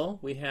feel,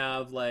 we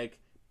have like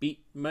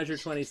measure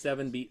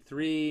 27, beat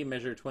 3,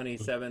 measure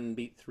 27,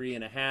 beat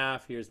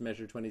 3.5. Here's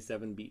measure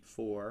 27, beat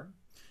 4.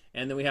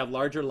 And then we have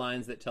larger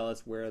lines that tell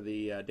us where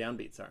the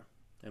downbeats are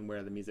and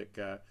where the music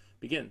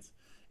begins.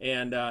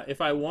 And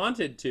if I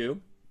wanted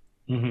to,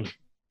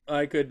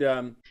 I could,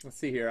 let's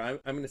see here. I'm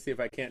going to see if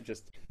I can't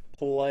just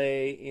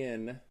play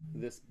in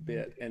this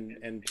bit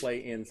and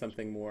play in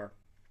something more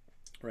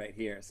right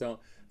here. So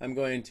I'm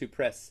going to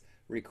press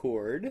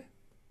record.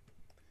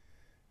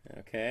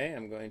 Okay,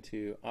 I'm going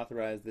to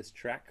authorize this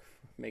track,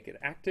 make it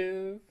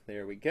active.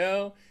 There we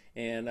go.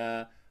 And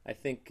I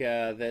think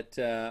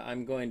that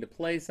I'm going to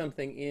play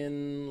something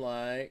in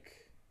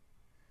like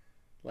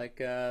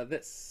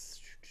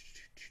this.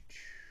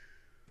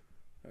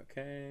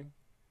 Okay.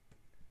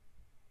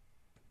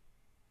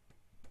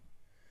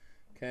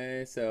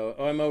 Okay, so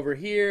I'm over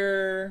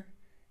here,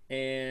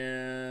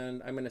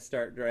 and I'm going to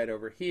start right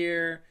over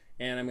here,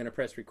 and I'm going to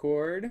press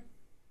record.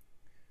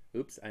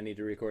 Oops, I need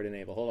to record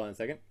enable. Hold on a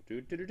second.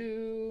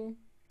 Here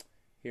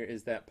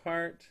is that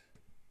part.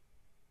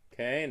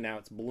 Okay, and now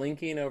it's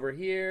blinking over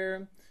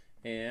here,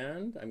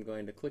 and I'm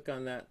going to click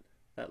on that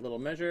little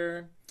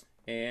measure,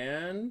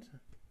 and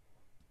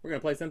we're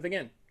going to play something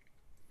in.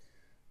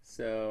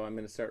 So I'm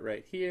going to start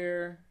right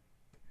here,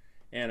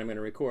 and I'm going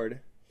to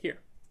record here.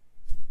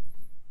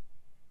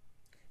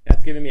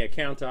 That's giving me a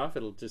count off.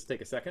 It'll just take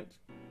a second.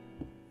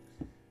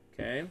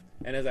 Okay,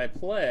 and as I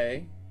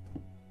play,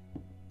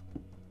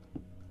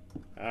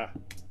 let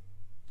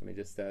me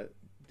just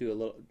do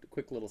a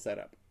quick little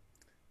setup.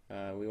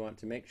 We want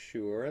to make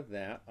sure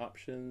that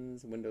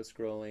options, window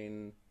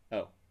scrolling,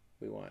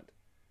 we want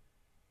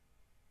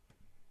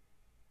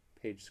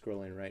page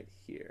scrolling right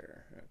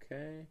here.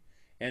 Okay,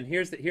 and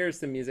here's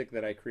the music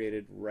that I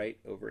created right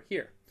over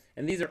here.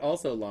 And these are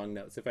also long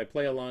notes. If I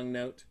play a long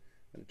note,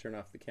 I'm going to turn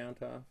off the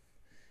count off.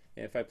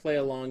 And if I play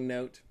a long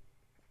note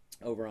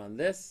over on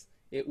this,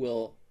 it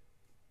will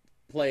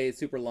play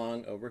super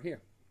long over here.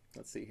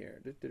 Let's see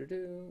here.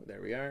 There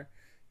we are.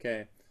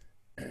 Okay.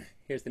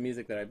 Here's the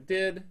music that I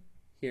did.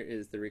 Here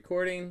is the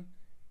recording.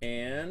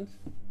 And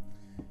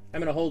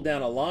I'm going to hold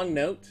down a long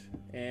note,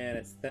 and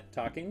it's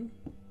talking.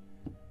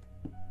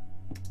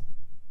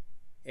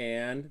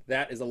 And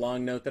that is a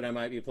long note that I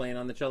might be playing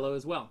on the cello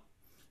as well.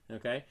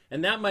 Okay,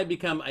 and that might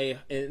become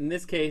in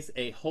this case,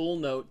 a whole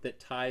note that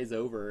ties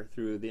over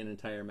through the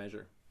entire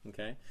measure.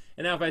 Okay,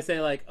 and now if I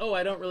say like, oh,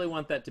 I don't really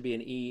want that to be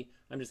an E,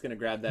 I'm just going to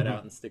grab that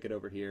out and stick it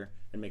over here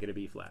and make it a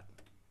B flat.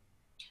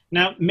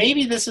 Now,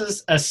 maybe this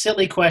is a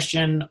silly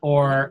question,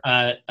 or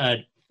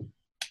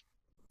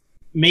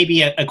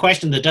maybe a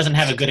question that doesn't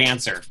have a good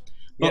answer.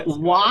 But yes,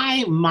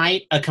 why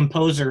might a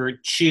composer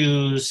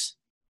choose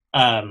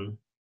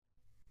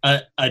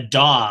a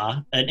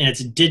DAW, and it's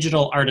a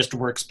digital artist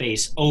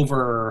workspace,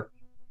 over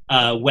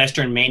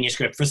Western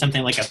manuscript for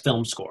something like a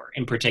film score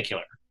in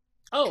particular?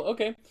 Oh,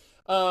 okay.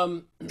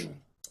 In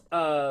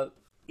a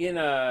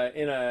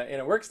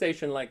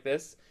workstation like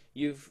this,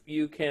 you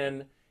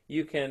can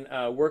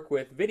work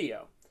with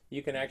video.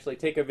 You can actually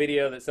take a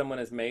video that someone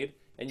has made,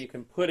 and you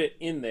can put it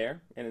in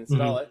there and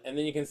install it, and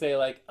then you can say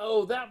like,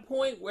 oh, that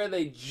point where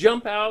they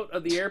jump out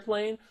of the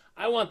airplane,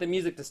 I want the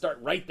music to start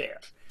right there.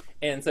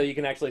 And so you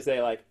can actually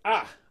say like,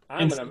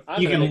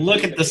 you can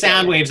look at the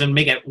sound waves and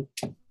make it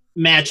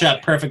match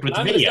up perfect with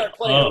the video. I'm going to start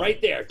playing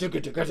right there,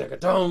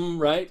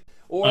 right?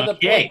 Or the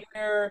point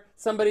where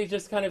somebody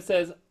just kind of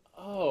says,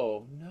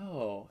 oh,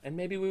 no, and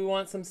maybe we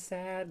want some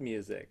sad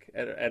music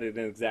at an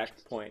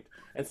exact point.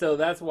 And so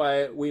that's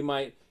why we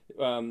might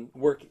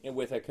work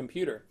with a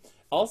computer.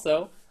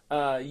 Also,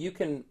 you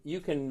can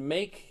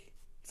make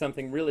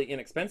something really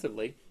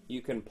inexpensively.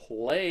 You can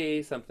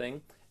play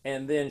something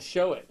and then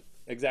show it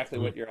exactly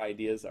what your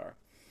ideas are.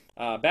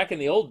 Back in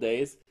the old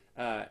days,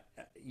 a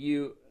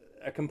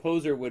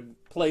composer would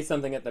play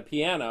something at the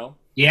piano.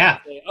 Yeah.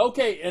 Say,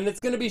 okay, and it's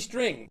going to be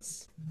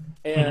strings,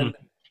 and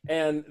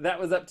that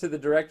was up to the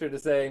director to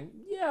say,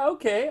 yeah,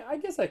 okay, I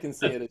guess I can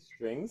see it as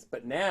strings.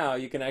 But now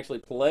you can actually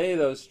play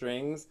those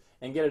strings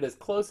and get it as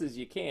close as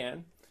you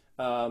can,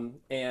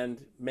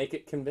 and make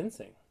it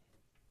convincing.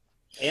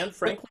 And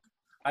frankly,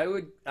 I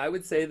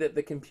would say that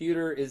the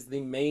computer is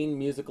the main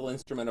musical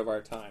instrument of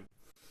our time.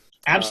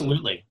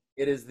 Absolutely.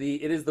 It is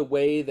the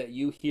way that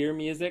you hear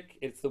music.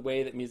 It's the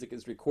way that music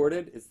is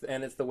recorded.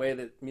 It's the way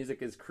that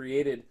music is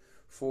created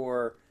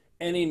for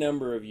any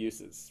number of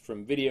uses,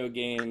 from video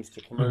games to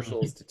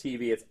commercials to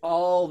TV. It's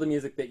all the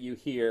music that you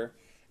hear,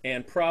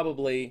 and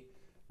probably,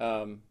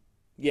 I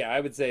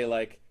would say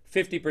like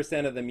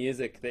 50% of the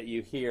music that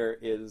you hear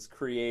is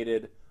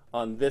created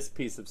on this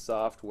piece of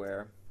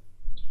software.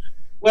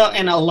 Well,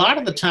 and a lot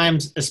of the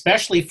times,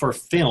 especially for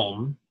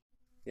film,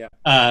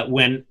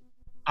 when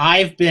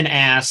I've been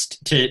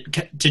asked to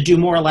do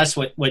more or less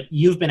what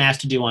you've been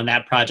asked to do on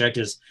that project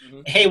is,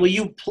 hey, will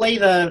you play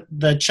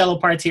the cello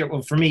parts here?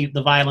 Well, for me,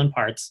 the violin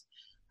parts.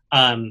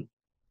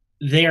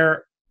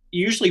 They're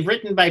usually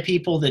written by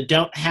people that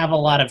don't have a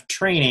lot of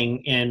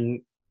training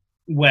in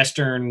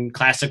Western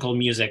classical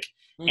music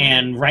Mm-hmm.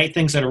 and write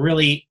things that are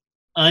really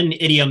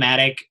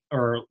unidiomatic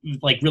or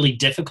like really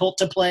difficult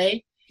to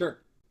play. Sure.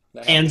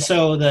 That And happens.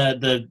 so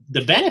the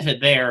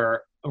benefit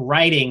there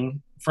writing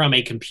from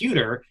a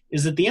computer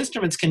is that the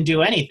instruments can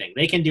do anything.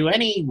 They can do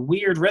any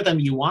weird rhythm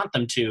you want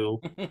them to,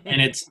 and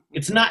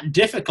it's not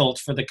difficult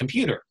for the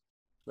computer.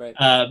 Right.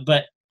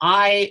 But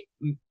I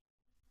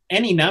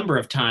any number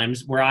of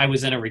times where I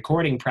was in a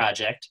recording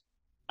project,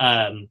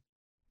 um,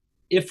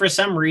 if for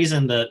some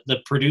reason the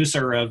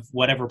producer of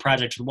whatever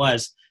project it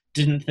was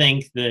didn't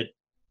think that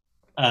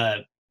uh,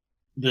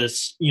 the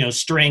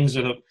strings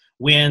or the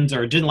winds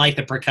or didn't like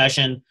the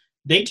percussion,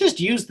 they just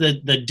used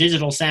the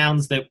digital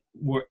sounds that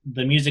were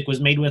the music was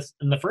made with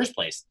in the first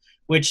place.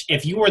 Which,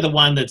 if you were the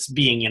one that's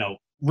being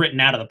written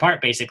out of the part,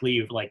 basically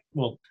you're like,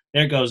 well,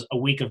 there goes a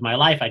week of my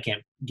life I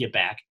can't get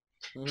back.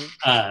 Mm-hmm.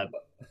 Uh,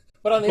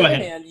 But on the Go other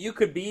ahead. hand, you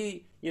could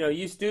be,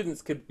 you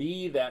students could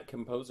be that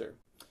composer.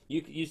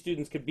 You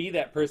students could be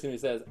that person who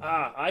says,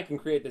 I can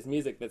create this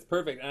music that's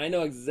perfect, and I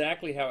know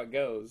exactly how it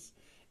goes.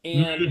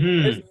 And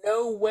Mm-hmm. there's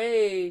no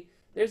way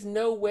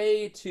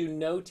to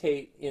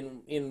notate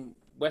in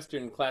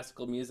Western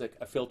classical music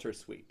a filter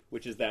sweep,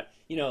 which is that,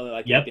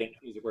 like in Yep. dance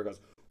music where it goes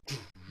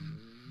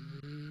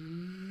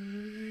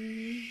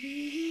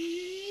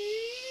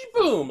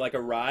boom, like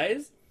a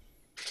rise.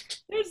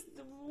 There's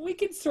We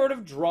could sort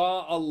of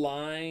draw a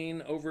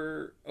line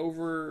over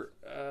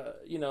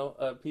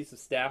a piece of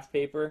staff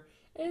paper,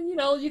 and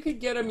you could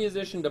get a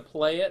musician to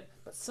play it,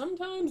 but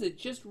sometimes it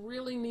just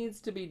really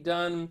needs to be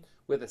done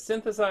with a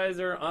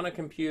synthesizer on a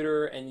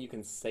computer, and you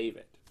can save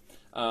it.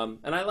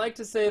 And I like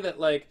to say that,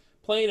 like,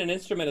 playing an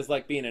instrument is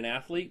like being an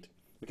athlete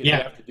because you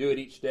Yeah. have to do it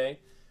each day.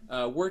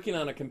 Working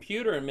on a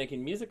computer and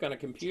making music on a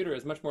computer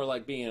is much more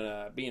like being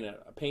a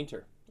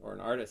painter or an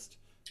artist,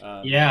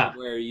 Yeah.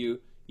 where you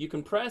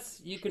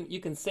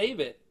can save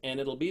it, and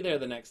it'll be there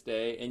the next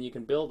day, and you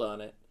can build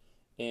on it,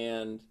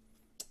 and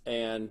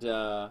and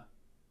uh,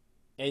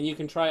 and you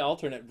can try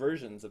alternate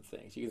versions of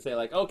things. You can say,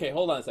 like, okay,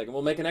 hold on a second,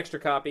 we'll make an extra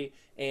copy,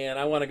 and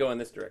I want to go in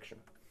this direction.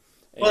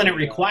 Well, and it And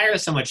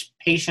requires so much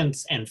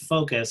patience and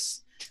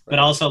focus, but right.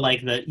 also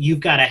like you've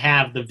got to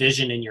have the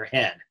vision in your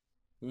head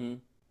Mm-hmm.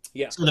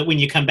 Yeah. so that when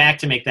you come back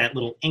to make that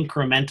little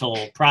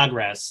incremental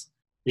progress,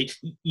 that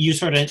you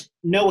sort of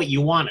know what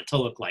you want it to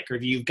look like, or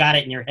if you've got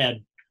it in your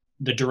head,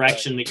 the Right.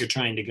 direction that you're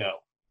trying to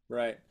go.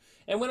 Right.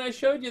 And when I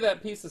showed you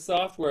that piece of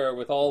software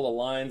with all the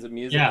lines of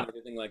music Yeah. and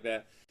everything like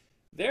that,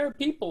 there are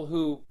people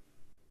who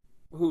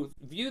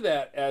view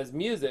that as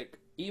music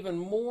even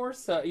more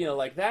so,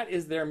 like that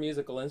is their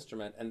musical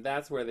instrument, and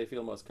that's where they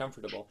feel most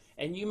comfortable.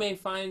 And you may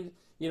find,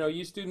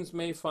 you students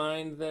may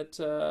find that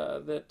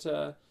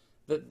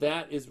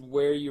is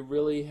where you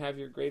really have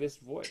your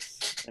greatest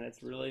voice, and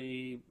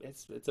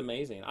it's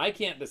amazing. I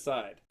can't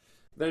decide.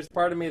 There's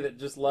part of me that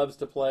just loves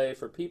to play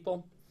for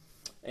people,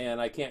 and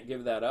I can't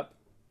give that up.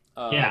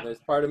 Yeah. There's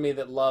part of me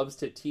that loves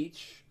to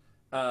teach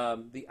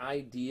the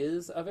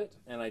ideas of it,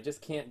 and I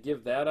just can't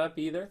give that up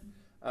either.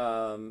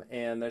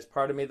 And there's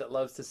part of me that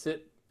loves to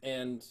sit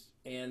and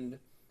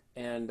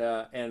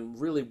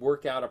really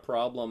work out a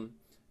problem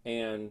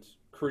and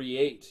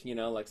create,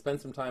 like spend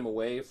some time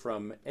away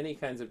from any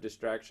kinds of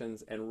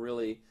distractions and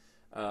really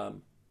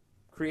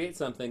create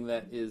something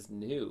that is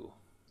new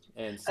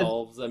and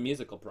solves a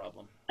musical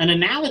problem. An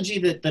analogy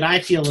that I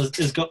feel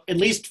at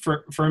least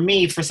for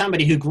me, for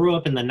somebody who grew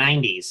up in the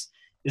 90s,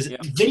 is Yeah,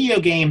 video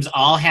games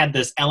all had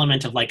this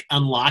element of like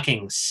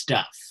unlocking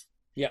stuff.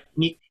 yeah,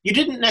 You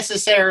didn't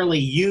necessarily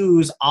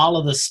use all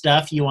of the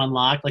stuff you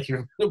unlocked. Like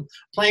you're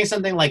playing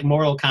something like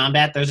Mortal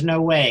Kombat, there's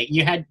no way.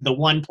 You had the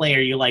one player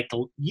you like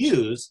to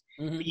use,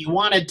 hmm, but you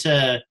wanted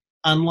to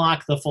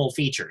unlock the full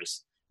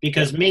features yeah,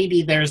 because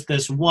maybe there's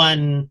this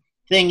one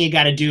thing you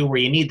got to do where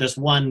you need this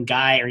one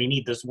guy or you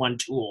need this one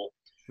tool.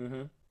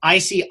 hmm, I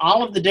see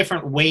all of the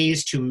different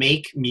ways to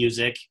make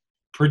music,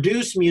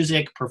 produce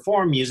music,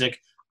 perform music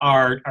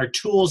are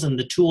tools in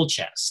the tool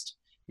chest.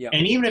 yeah.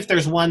 And even if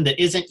there's one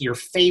that isn't your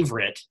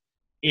favorite,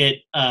 it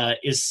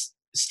is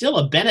still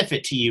a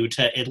benefit to you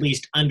to at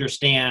least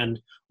understand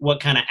what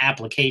kind of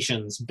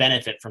applications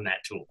benefit from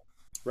that tool.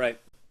 Right,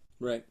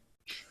 right.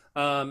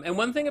 And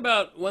one thing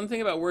about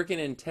working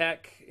in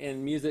tech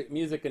and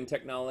music and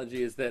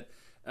technology is that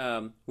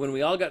when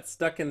we all got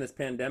stuck in this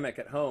pandemic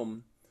at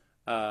home,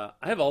 I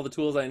have all the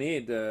tools I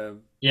need to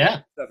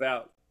Yeah. stuff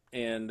out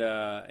and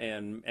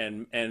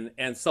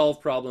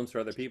solve problems for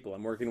other people.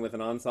 I'm working with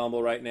an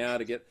ensemble right now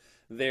to get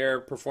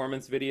their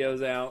performance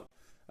videos out,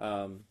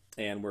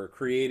 and we're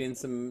creating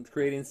some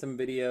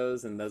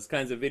videos, and those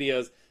kinds of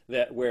videos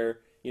that where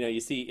you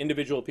see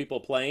individual people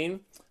playing.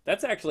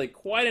 That's actually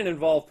quite an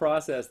involved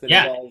process that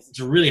Yeah. involves It's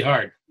really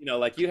hard.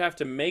 like you have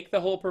to make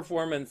the whole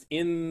performance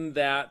in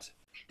that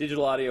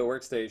digital audio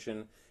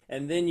workstation,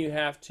 and then you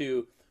have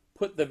to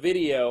put the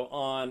video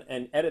on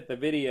and edit the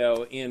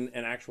video in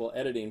an actual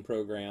editing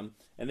program,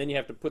 and then you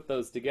have to put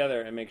those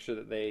together and make sure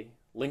that they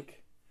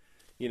link,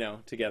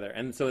 together,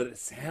 and so it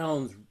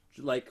sounds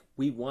like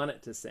we want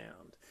it to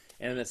sound,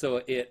 and so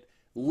it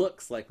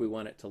looks like we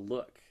want it to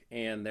look,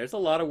 and there's a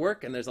lot of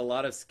work and there's a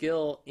lot of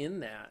skill in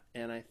that,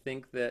 and I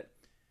think that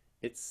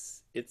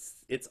it's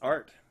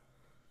art.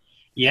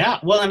 Yeah,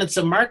 well, and it's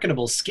a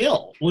marketable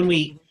skill. When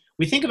we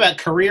think about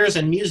careers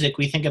in music,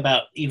 we think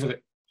about either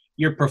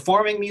you're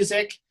performing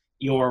music,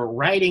 you're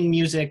writing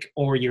music,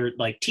 or you're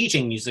like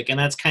teaching music, and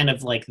that's kind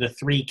of like the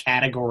three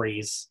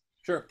categories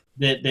Sure.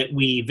 that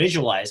we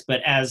visualize.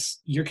 But as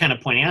you're kind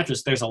of pointing out to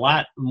us, there's a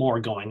lot more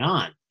going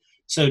on.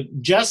 So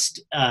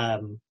just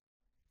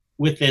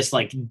with this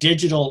like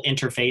digital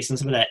interface and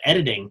some of that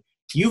editing,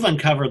 you've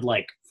uncovered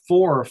like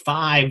 4 or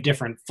 5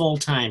 different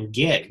full-time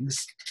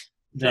gigs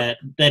that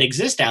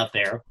exist out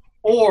there.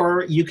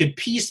 Or you could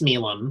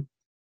piecemeal them,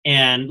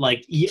 and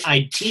like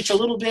I teach a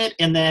little bit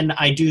and then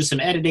I do some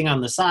editing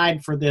on the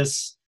side for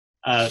this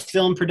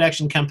film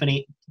production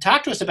company.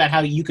 Talk to us about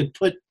how you could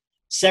put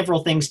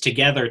several things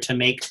together to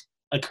make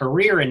a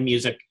career in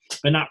music,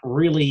 but not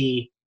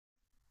really,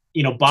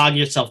 bog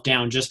yourself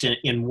down just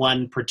in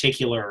one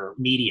particular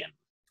medium.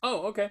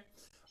 Oh, okay.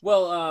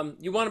 Well,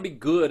 you want to be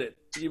good at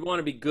you want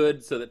to be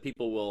good so that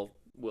people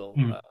will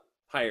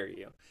hire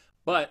you.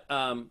 But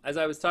as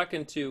I was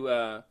talking to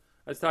a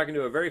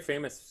very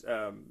famous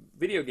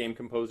video game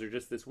composer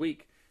just this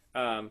week.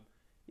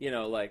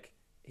 Like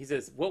he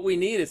says, what we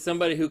need is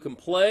somebody who can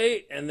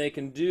play and they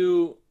can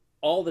do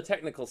all the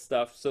technical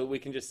stuff, so we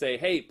can just say,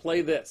 hey, play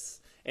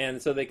this,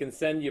 and so they can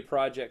send you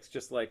projects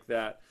just like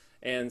that.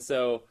 And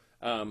so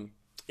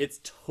it's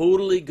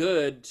totally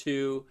good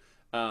to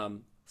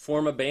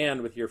form a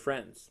band with your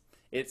friends.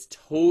 It's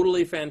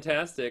totally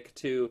fantastic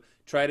to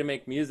try to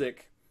make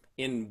music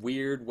in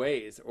weird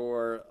ways,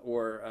 or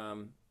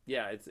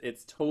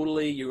it's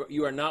totally,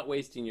 you are not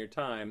wasting your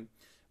time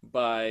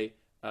by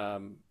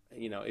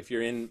if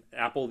you're in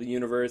Apple the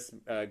universe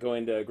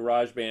going to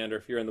GarageBand, or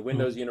if you're in the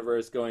Windows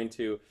universe going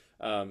to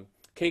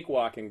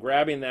Cakewalk and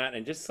grabbing that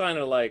and just kind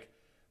of like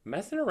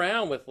messing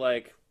around with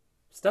like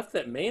stuff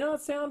that may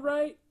not sound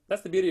right.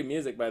 That's the beauty of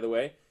music, by the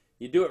way.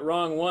 You do it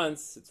wrong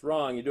once, it's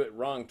wrong. You do it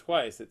wrong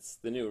twice, it's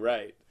the new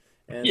right.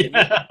 And you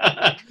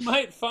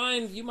might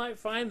find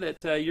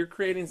that you're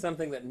creating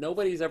something that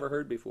nobody's ever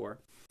heard before.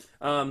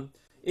 In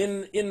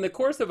the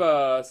course of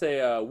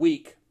a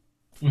week,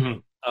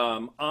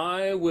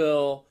 I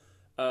will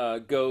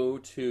go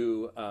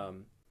to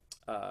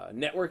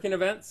networking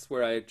events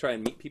where I try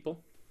and meet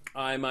people.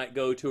 I might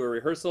go to a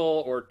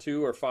rehearsal or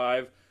 2 or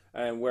 5,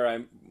 and where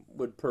I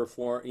would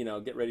perform,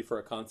 get ready for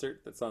a concert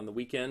that's on the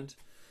weekend.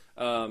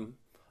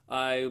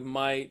 I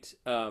might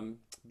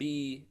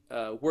be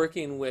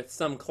working with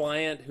some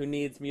client who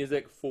needs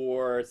music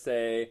for,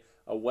 say,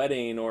 a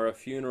wedding or a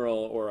funeral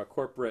or a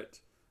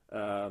corporate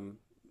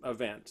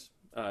event.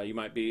 You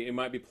might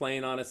be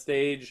playing on a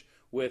stage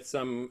with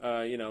some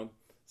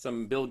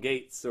some Bill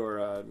Gates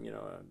or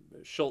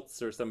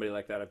Schultz or somebody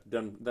like that. I've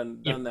done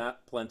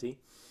that plenty.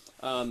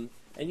 And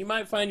you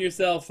might find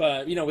yourself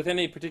with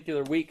any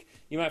particular week,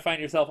 you might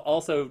find yourself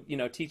also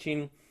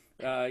teaching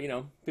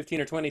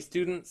 15 or 20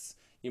 students.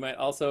 You might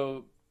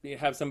also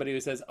have somebody who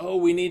says, "Oh,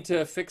 we need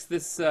to fix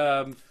this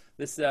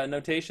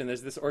notation.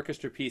 There's this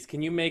orchestra piece.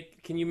 Can you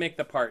make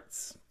the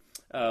parts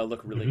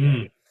look really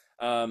good?"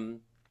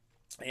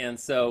 And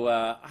so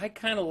I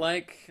kind of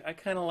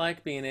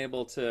like being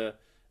able to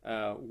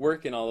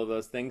work in all of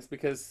those things,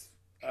 because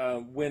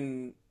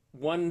when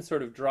one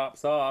sort of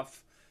drops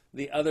off,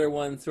 the other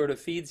one sort of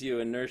feeds you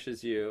and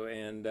nourishes you.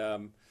 And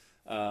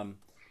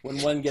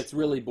when one gets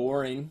really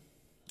boring,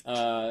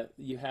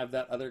 you have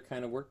that other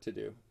kind of work to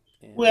do.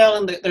 Well,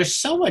 and there's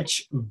so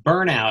much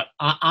burnout.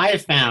 I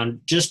have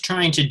found just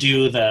trying to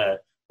do the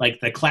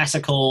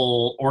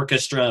classical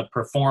orchestra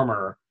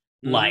performer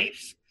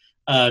life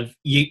of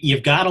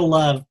you've got to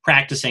love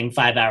practicing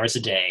 5 hours a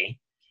day,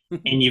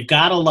 and you've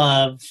got to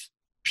love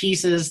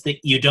pieces that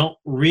you don't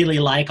really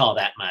like all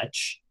that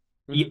much.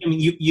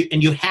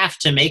 You have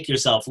to make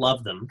yourself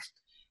love them,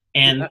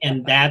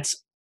 and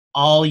that's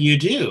all you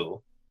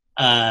do.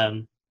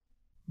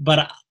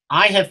 But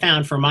I have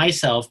found for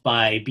myself,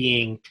 by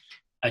being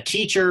a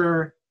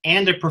teacher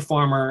and a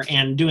performer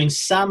and doing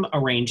some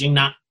arranging,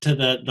 not to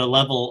the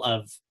level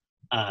of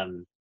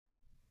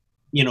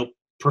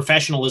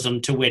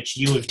professionalism to which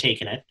you have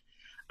taken it,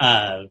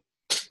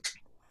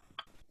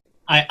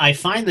 I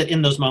find that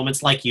in those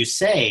moments, like you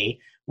say,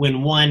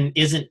 when one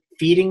isn't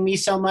feeding me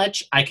so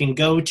much, I can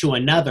go to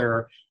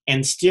another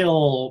and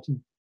still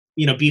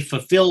be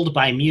fulfilled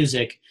by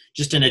music,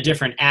 just in a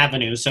different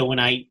avenue. So when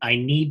I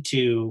need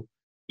to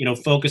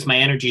focus my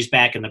energies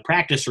back in the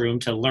practice room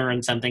to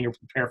learn something or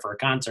prepare for a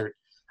concert,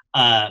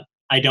 I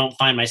don't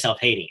find myself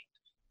hating it.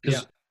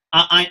 Because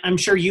I'm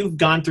sure you've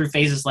gone through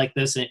phases like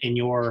this in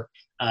your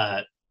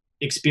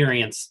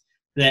experience,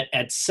 that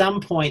at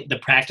some point the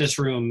practice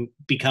room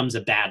becomes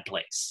a bad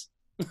place.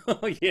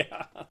 Oh,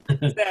 yeah.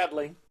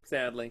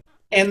 Sadly.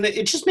 And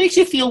it just makes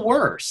you feel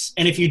worse.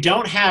 And if you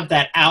don't have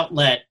that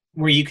outlet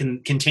where you can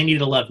continue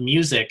to love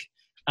music,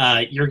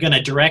 you're going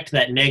to direct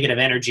that negative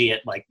energy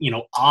at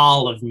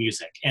all of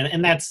music.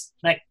 And that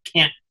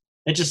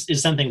just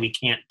is something we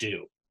can't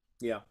do.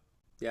 Yeah.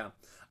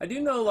 I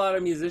do know a lot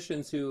of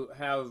musicians who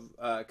have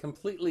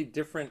completely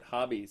different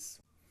hobbies.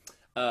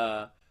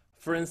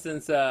 For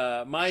instance,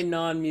 my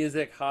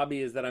non-music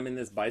hobby is that I'm in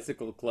this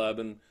bicycle club,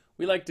 and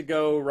we like to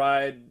go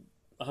ride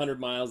 100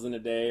 miles in a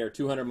day or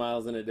 200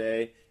 miles in a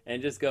day,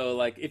 and just go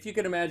like, if you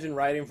could imagine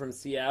riding from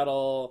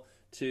Seattle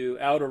to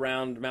out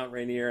around Mount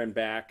Rainier and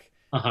back,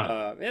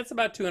 it's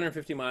about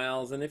 250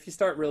 miles, and if you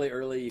start really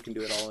early, you can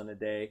do it all in a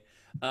day.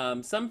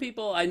 Some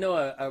people, I know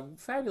a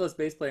fabulous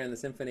bass player in the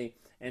symphony,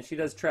 and she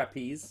does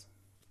trapeze.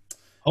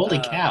 Holy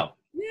cow.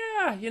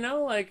 Yeah,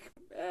 like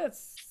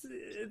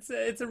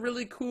it's a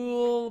really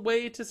cool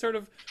way to sort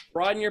of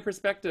broaden your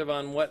perspective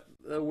on what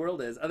the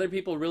world is. Other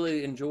people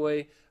really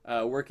enjoy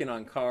working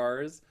on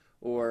cars,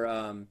 or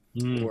some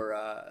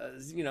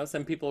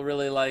people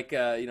really like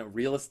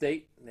real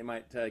estate. They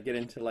might get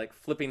into like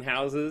flipping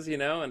houses,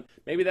 and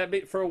maybe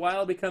that for a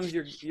while becomes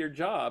your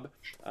job.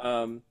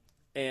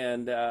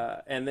 And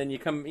then you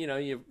come,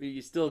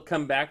 you still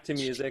come back to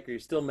music, or you're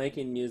still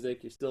making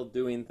music, you're still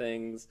doing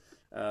things.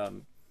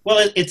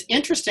 Well, it's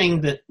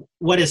interesting that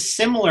what is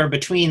similar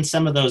between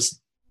some of those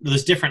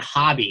different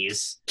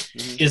hobbies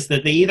is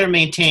that they either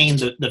maintain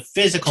the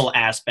physical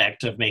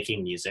aspect of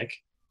making music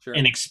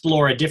and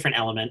explore a different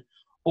element,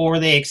 or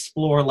they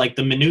explore like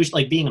the minutiae,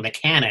 like being a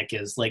mechanic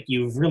is like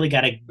you've really got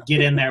to get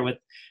in there with,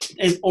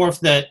 or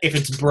if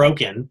it's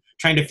broken,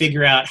 trying to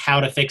figure out how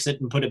to fix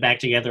it and put it back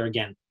together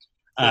again.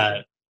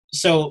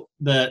 So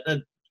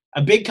a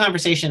big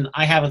conversation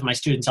I have with my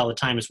students all the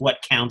time is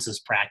what counts as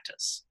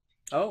practice.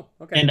 Oh,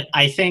 okay. And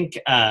I think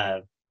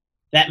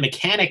that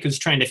mechanic who's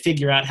trying to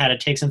figure out how to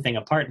take something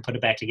apart and put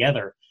it back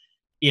together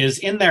is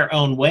in their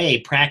own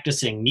way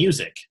practicing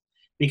music.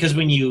 Because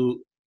when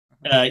you,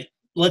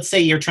 let's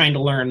say you're trying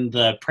to learn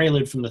the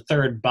prelude from the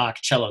third Bach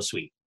cello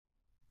suite.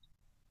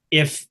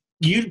 If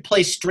you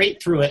play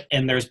straight through it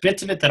and there's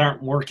bits of it that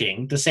aren't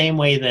working, the same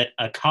way that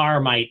a car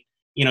might,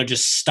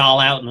 just stall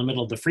out in the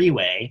middle of the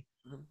freeway,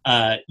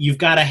 you've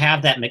got to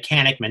have that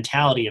mechanic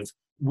mentality of,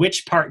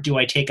 which part do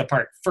I take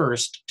apart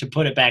first to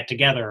put it back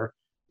together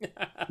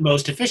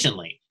most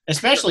efficiently?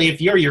 Especially if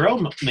you're your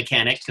own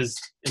mechanic, because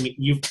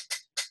you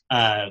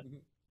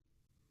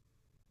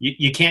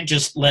can't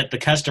just let the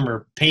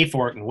customer pay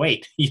for it and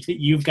wait.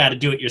 You've got to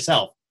do it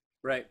yourself.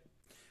 Right.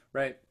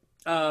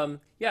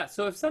 Yeah.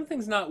 So if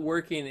something's not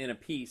working in a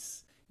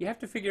piece, you have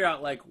to figure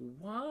out like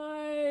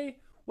why.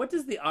 What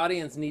does the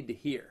audience need to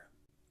hear?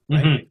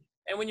 Right. Mm-hmm.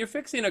 And when you're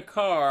fixing a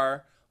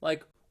car,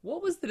 like,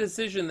 what was the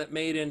decision that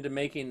made into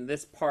making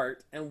this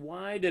part, and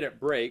why did it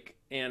break,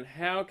 and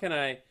how can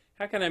I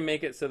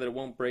make it so that it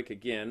won't break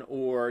again?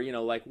 Or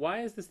like,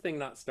 why is this thing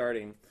not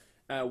starting?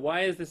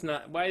 Why is this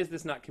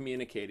not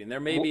communicating?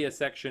 There may be a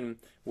section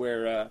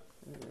where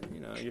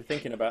you're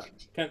thinking about.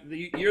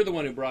 You're the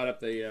one who brought up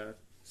the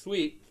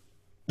suite,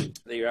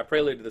 the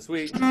prelude to the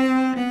suite,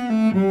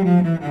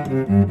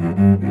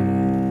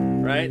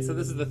 right? So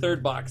this is the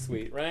third Bach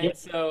suite, right? Yep.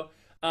 So.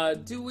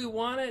 Do we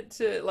want it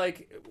to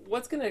like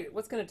what's gonna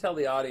tell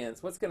the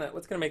audience? What's gonna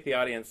make the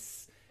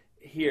audience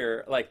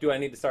hear? Like, do I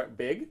need to start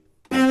big?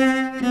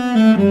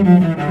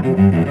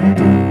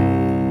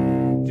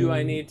 Do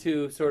I need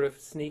to sort of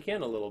sneak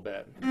in a little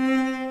bit?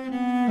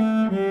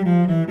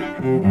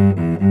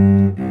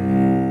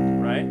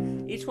 Right?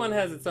 Each one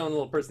has its own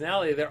little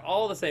personality. They're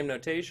all the same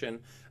notation,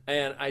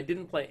 and I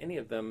didn't play any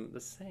of them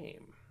the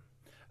same.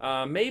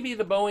 Maybe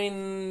the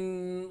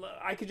Boeing,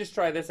 I could just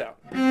try this out.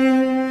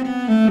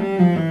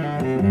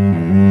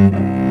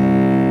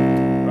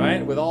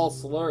 Right? With all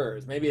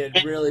slurs. Maybe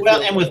it really...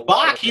 Well, and with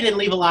Bach, he didn't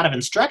leave a lot of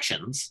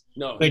instructions.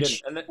 No,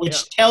 which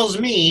tells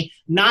me,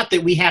 not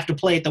that we have to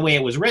play it the way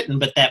it was written,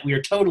 but that we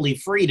are totally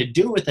free to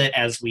do with it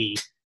as we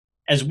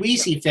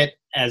see fit,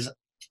 as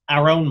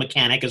our own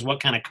mechanic, as what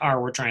kind of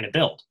car we're trying to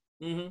build.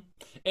 Mm-hmm.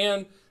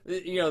 And,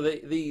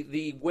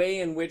 the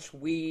way in which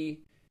we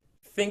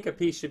think a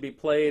piece should be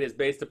played is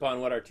based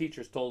upon what our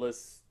teachers told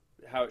us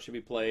how it should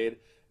be played,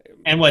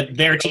 and what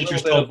their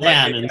teachers told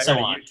them, and so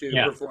on.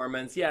 YouTube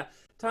performance,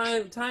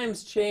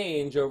 times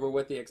change over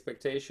what the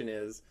expectation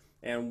is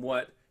and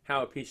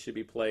how a piece should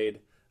be played.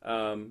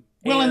 And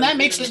that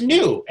makes it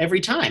new every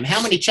time.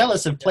 How many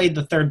cellists have played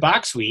the third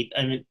Bach suite?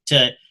 I mean,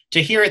 to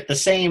hear it the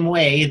same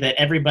way that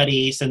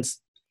everybody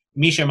since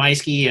Misha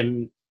Maisky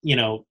and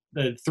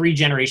the 3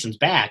 generations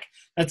back,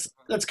 that's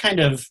kind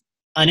of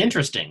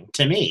uninteresting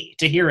to me.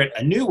 To hear it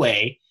a new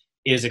way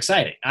is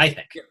exciting, I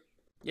think.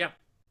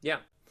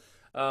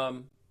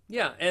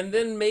 And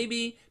then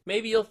maybe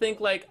you'll think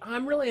like,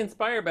 I'm really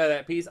inspired by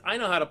that piece. I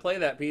know how to play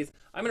that piece.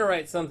 I'm going to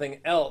write something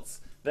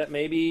else that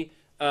maybe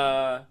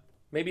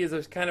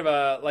is kind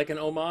of like an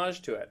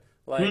homage to it.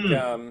 Like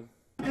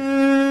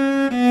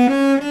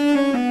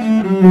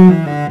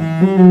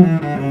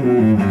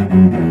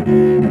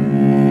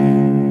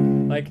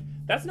like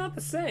that's not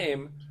the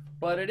same,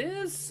 but it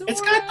is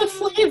it's got the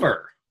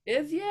flavor.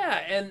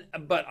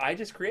 But I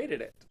just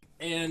created it.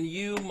 And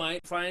you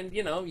might find,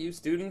 you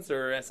students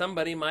or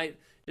somebody might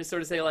just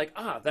sort of say like,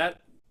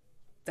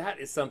 that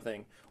is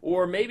something.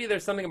 Or maybe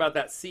there's something about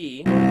that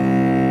C.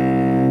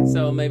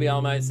 So maybe I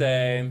might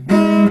say,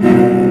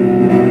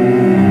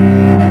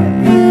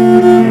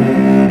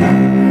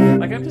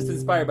 like, I'm just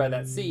inspired inspired by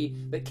that C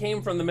that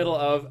came from the middle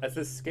of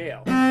this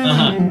scale.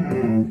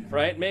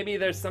 Right? Maybe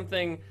there's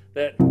something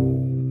that...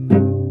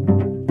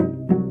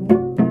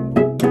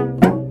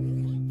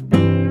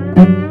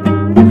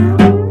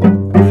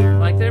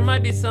 Like, there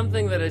might be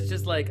something that is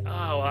just like,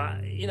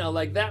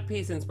 like that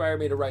piece inspired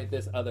me to write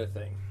this other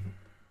thing.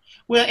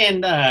 Well,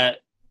 and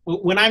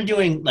when I'm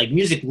doing like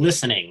music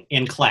listening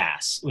in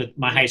class with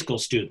my high school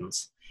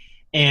students,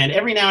 and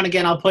every now and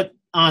again I'll put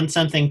on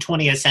something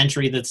 20th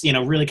century that's,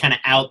 really kind of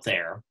out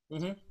there.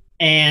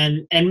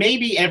 And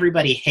maybe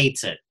everybody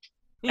hates it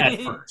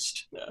at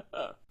first.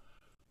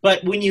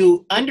 But when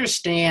you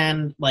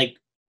understand like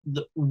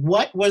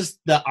what was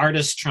the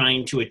artist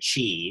trying to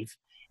achieve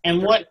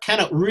and what kind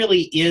of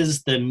really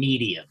is the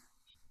medium?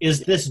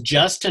 Is this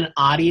just an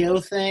audio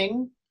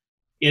thing?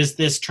 Is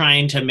this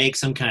trying to make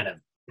some kind of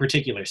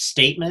particular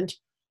statement?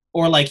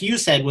 Or like you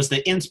said, was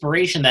the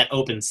inspiration that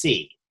open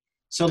C?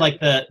 So like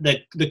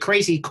the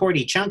crazy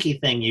chordy chunky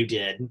thing you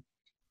did,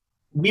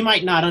 we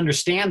might not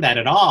understand that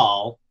at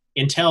all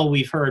until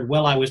we've heard,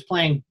 well, I was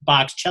playing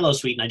Bach's cello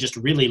suite and I just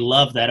really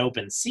love that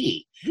open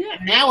C. Yeah.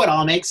 And now it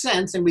all makes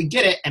sense and we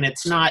get it, and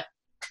it's not,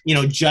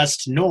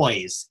 just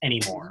noise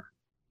anymore.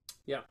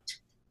 Yeah.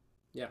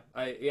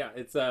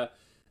 It's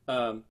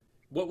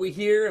what we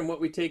hear and what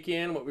we take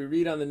in, what we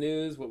read on the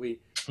news, what we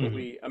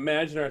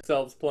imagine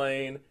ourselves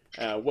playing,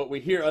 what we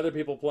hear other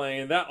people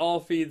playing, that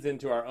all feeds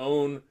into our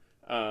own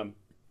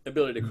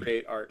ability to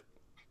create art.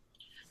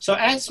 So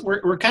as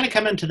we're kind of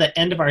coming to the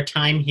end of our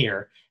time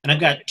here, and I've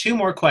got two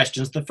more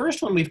questions. The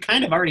first one we've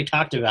kind of already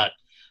talked about,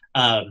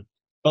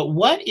 but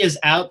what is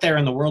out there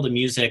in the world of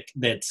music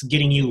that's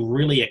getting you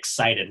really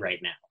excited right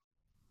now?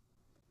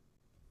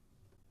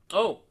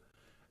 Oh,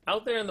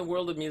 out there in the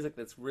world of music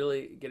that's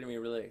really getting me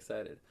really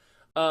excited.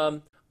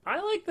 I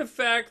like the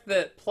fact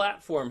that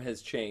platform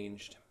has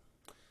changed.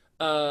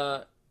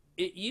 It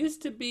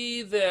used to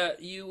be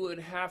that you would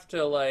have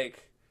to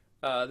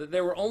that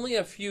there were only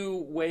a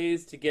few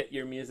ways to get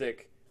your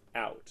music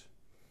out.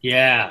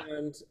 Yeah.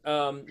 And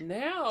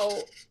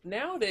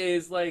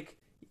nowadays,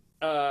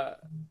 the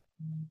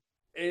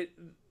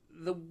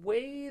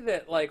way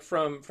that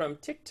from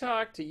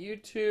TikTok to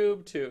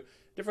YouTube to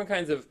different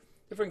kinds of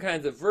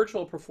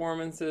virtual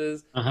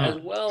performances, as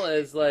well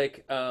as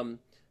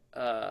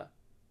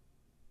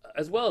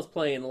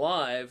playing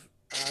live,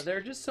 there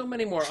are just so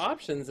many more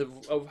options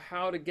of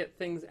how to get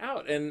things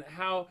out and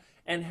how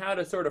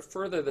to sort of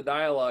further the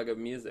dialogue of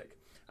music.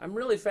 I'm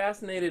really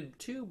fascinated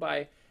too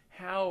by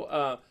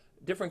how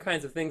different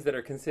kinds of things that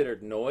are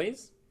considered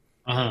noise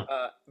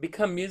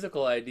become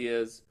musical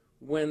ideas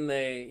when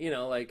they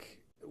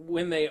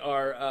when they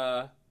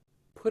are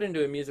put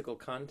into a musical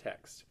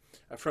context,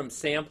 from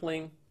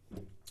sampling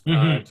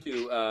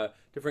to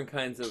different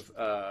kinds of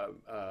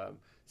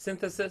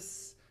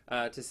synthesis,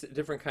 to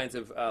different kinds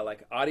of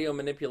audio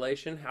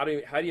manipulation. How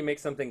do you make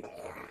something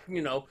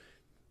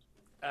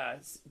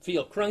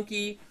feel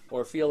crunky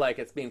or feel like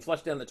it's being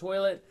flushed down the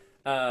toilet,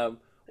 or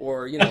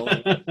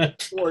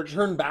or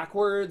turn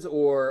backwards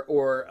or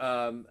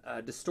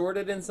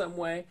distorted in some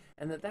way,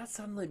 and that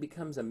suddenly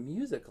becomes a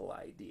musical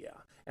idea.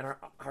 And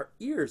our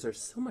ears are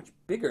so much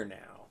bigger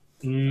now,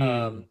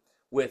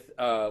 with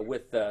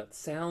the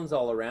sounds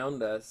all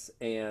around us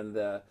and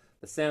the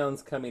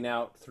sounds coming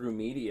out through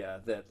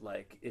media, that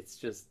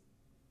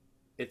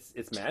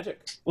it's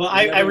magic. Well,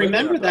 I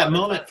remember that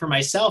moment for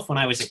myself when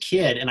I was a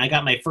kid and I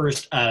got my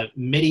first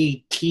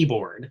MIDI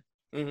keyboard.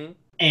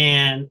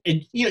 And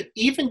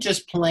even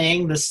just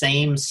playing the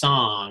same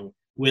song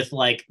with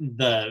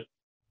the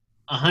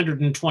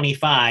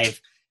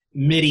 125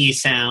 MIDI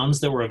sounds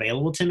that were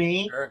available to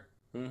me,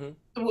 it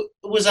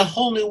was a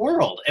whole new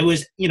world. It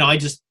was, I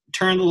just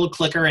turned the little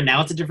clicker and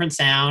now it's a different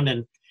sound,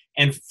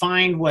 and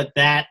find what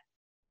that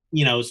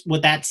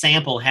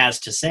sample has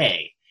to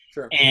say.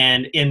 Sure.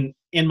 And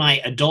in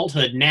my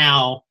adulthood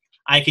now,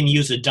 I can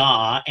use a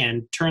DAW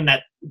and turn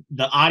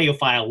the audio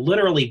file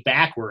literally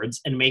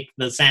backwards and make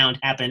the sound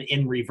happen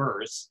in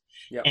reverse.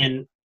 Yep.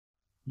 And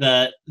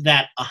that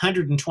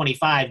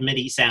 125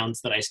 MIDI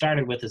sounds that I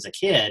started with as a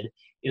kid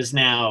is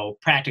now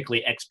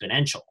practically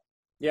exponential.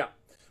 Yeah.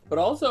 But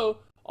also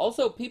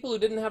people who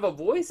didn't have a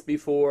voice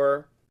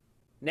before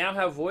now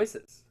have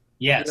voices.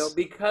 Yes.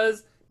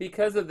 Because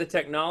of the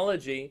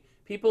technology,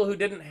 people who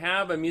didn't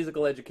have a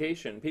musical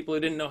education, people who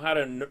didn't know how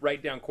to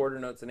write down quarter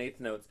notes and eighth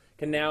notes,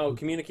 can now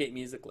communicate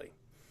musically.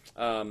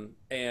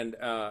 And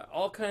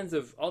all kinds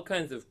of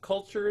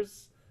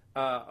cultures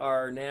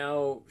are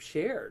now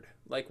shared.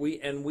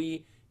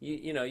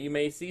 You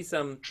may see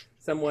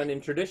someone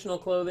in traditional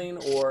clothing,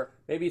 or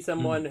maybe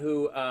someone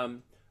who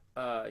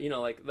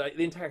the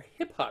entire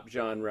hip hop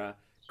genre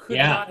could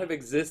not have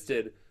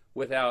existed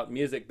without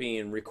music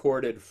being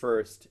recorded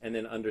first and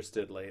then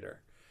understood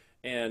later.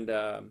 And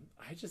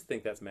I just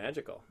think that's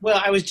magical.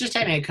 Well, I was just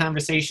having a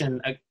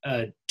conversation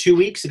 2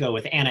 weeks ago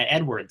with Anna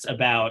Edwards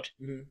about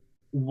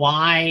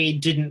why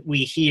didn't we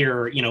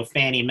hear,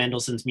 Fanny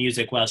Mendelssohn's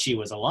music while she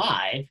was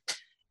alive?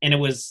 And it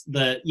was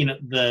the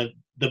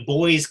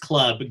boys'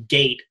 club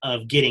gate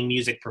of getting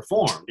music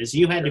performed, is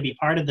you had to be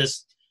part of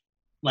this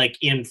like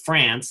in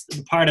France,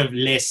 part of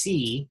Les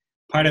Six,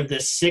 part of the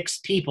 6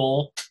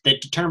 people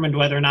that determined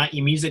whether or not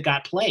your music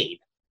got played.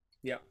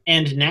 Yeah.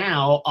 And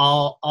now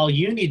all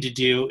you need to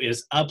do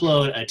is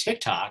upload a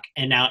TikTok,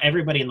 and now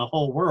everybody in the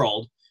whole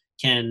world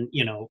can,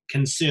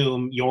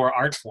 consume your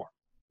art form,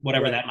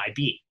 whatever that might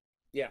be.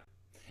 Yeah.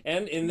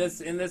 And in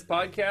this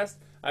podcast,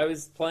 I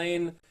was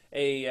playing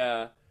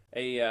a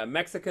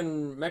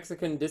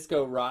Mexican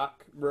disco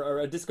rock or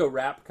a disco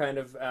rap kind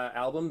of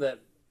album that,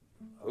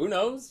 who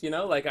knows,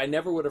 like I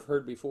never would have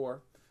heard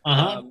before.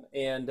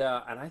 And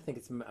I think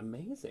it's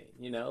amazing,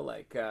 we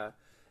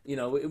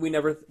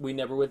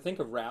never would think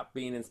of rap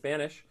being in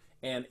Spanish,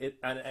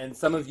 and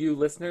some of you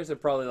listeners are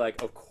probably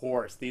like, of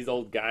course, these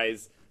old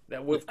guys,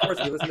 of course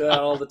we listen to that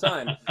all the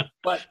time.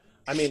 But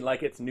I mean,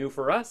 like, it's new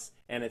for us,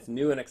 and it's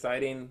new and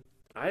exciting.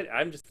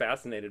 I'm just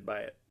fascinated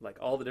by it, like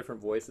all the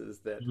different voices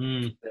that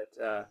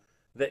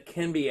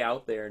can be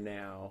out there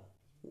now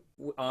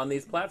on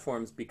these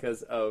platforms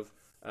because of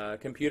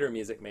computer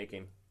music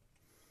making.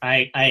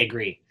 I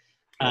agree.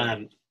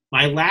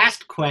 My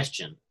last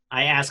question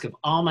I ask of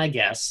all my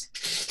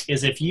guests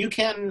is if you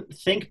can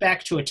think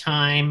back to a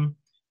time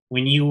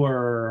when you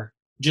were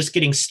just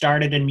getting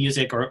started in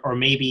music, or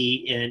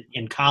maybe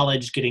in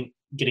college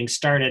getting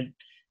started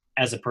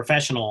as a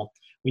professional,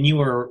 when you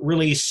were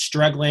really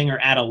struggling or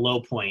at a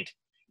low point,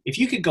 if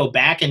you could go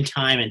back in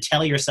time and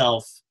tell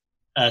yourself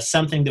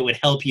something that would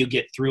help you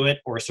get through it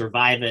or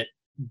survive it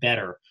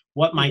better,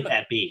 what might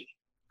that be?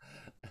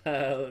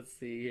 Let's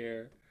see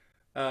here.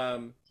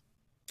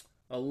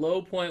 A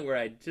low point where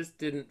I just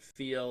didn't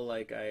feel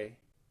like I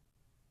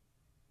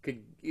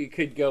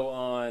could go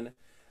on.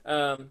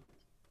 I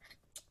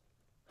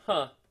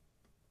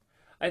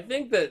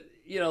think that,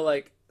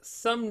 like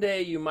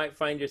someday you might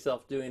find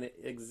yourself doing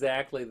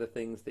exactly the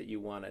things that you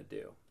want to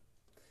do.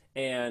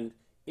 And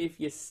if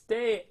you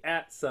stay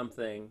at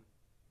something,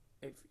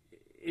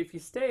 if you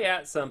stay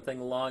at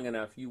something long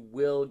enough, you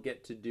will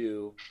get to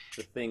do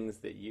the things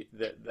that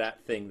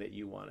thing that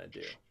you want to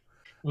do.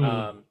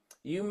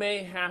 You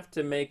may have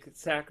to make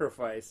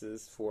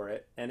sacrifices for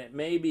it, and it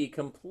may be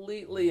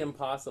completely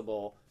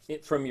impossible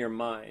from your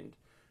mind.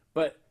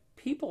 But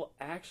people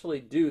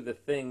actually do the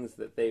things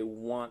that they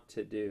want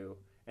to do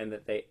and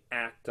that they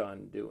act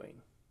on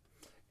doing.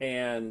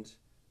 And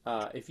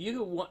if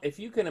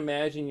you can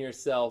imagine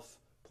yourself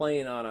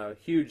playing on a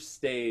huge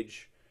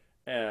stage,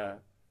 and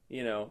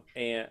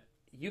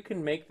you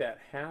can make that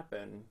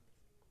happen.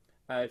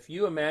 If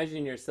you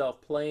imagine yourself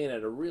playing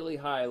at a really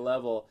high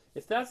level,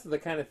 if that's the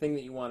kind of thing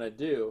that you want to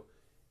do,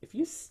 if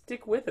you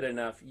stick with it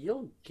enough,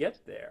 you'll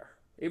get there.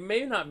 It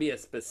may not be a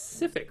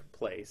specific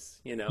place,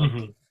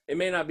 It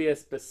may not be a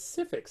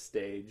specific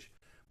stage,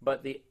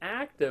 but the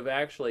act of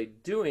actually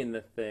doing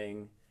the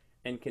thing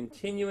and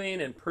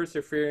continuing and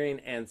persevering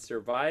and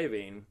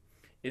surviving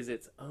is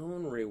its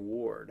own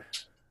reward.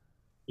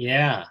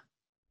 Yeah.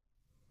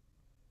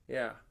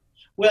 Yeah.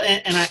 Well,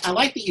 and I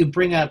like that you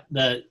bring up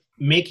the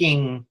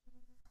making.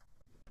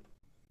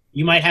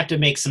 You might have to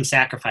make some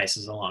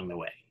sacrifices along the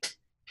way.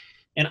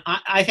 And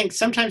I think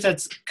sometimes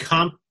that's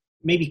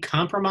maybe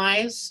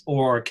compromise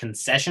or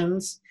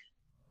concessions,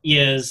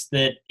 is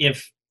that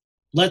if,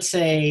 let's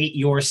say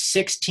you're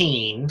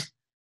 16,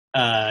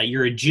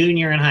 you're a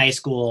junior in high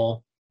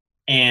school,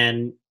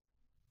 and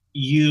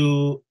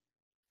you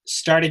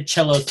started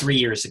cello 3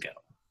 years ago,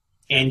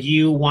 and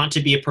you want to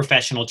be a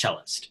professional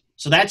cellist.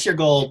 So that's your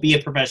goal, be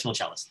a professional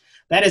cellist.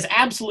 That is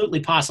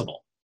absolutely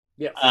possible.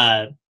 Yes.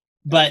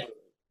 But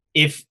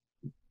if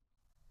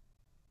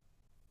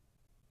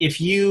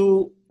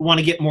you want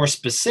to get more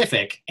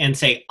specific and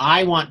say,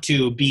 I want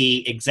to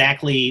be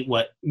exactly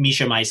what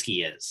Misha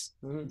Maisky is,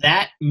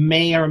 that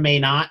may or may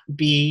not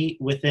be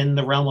within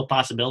the realm of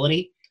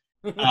possibility.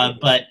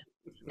 But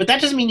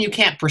that doesn't mean you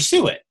can't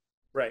pursue it.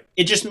 Right.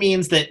 It just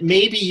means that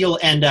maybe you'll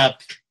end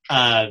up,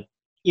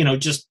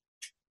 just,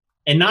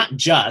 and not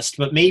just,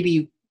 but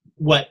maybe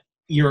what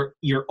your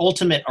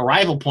ultimate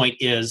arrival point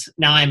is,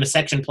 now I'm a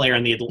section player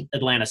in the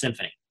Atlanta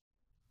Symphony.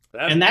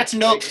 That's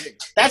no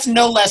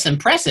less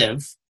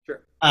impressive.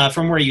 Sure.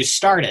 From where you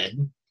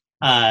started,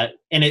 and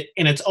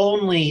it's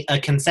only a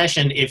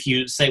concession if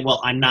you say, "Well,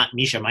 I'm not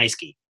Misha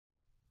Maisky."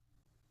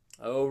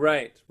 Oh,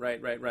 right.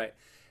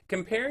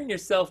 Comparing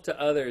yourself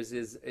to others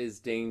is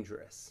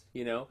dangerous,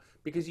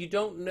 because you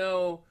don't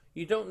know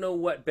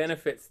what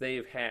benefits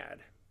they've had.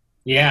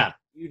 Yeah.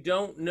 You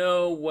don't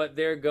know what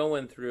they're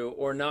going through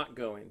or not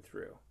going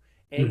through,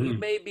 and you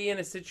may be in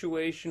a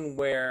situation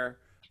where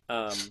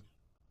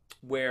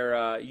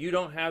you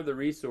don't have the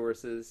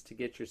resources to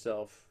get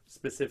yourself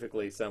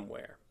specifically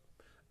somewhere.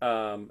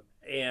 But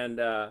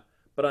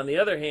on the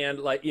other hand,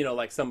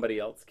 like somebody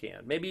else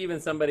can, maybe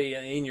even somebody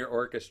in your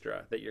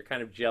orchestra that you're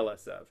kind of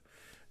jealous of,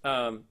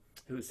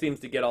 who seems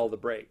to get all the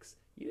breaks.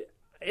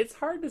 It's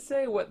hard to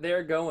say what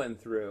they're going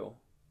through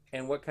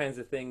and what kinds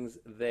of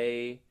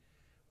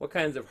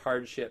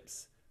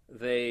hardships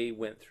they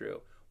went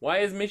through. Why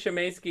is Misha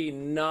Maisky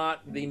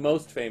not the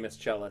most famous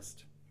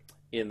cellist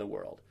in the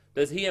world?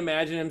 Does he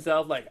imagine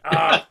himself like,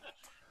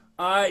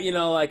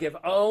 Like if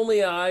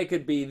only I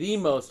could be the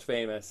most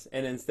famous,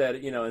 and instead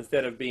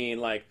of being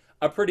like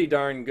a pretty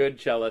darn good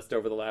cellist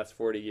over the last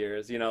 40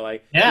 years,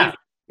 like Yeah.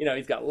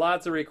 he's got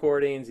lots of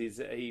recordings.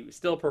 He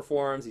still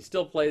performs. He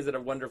still plays at a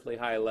wonderfully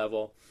high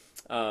level,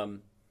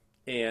 and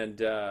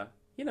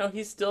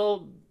he's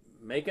still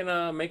making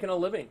a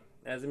living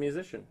as a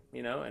musician,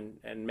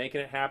 and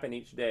making it happen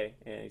each day.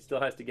 And he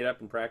still has to get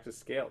up and practice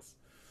scales.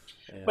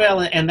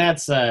 Well, and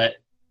that's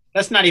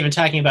not even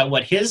talking about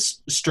what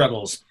his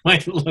struggles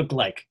might look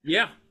like.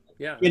 Yeah,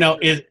 yeah.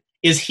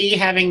 Is he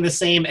having the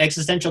same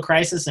existential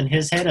crisis in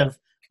his head of,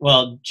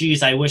 well,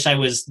 geez, I wish I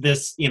was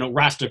this,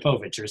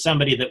 Rostropovich or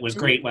somebody that was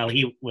great while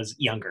he was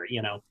younger,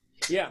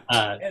 Yeah,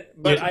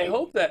 but I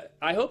hope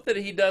that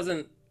he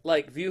doesn't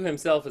like view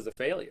himself as a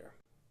failure.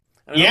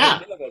 And I hope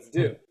that none of us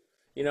do.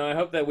 I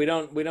hope that we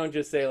don't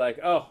just say like,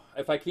 oh,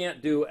 if I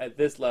can't do at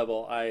this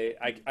level, I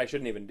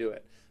shouldn't even do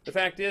it. The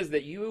fact is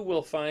that you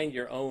will find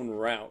your own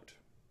route.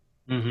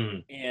 Mm-hmm.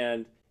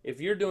 And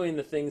if you're doing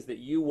the things that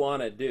you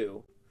want to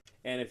do,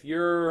 and if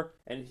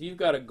you've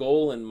got a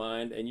goal in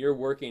mind and you're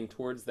working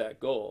towards that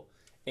goal,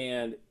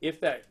 and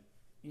if that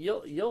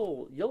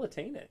you'll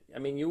attain it. I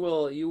mean, you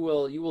will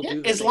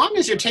do as long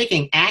as you're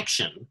taking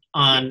action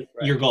on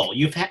your goal.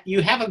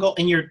 You have a goal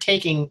and you're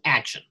taking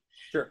action.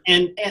 Sure.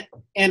 And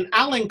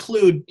I'll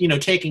include,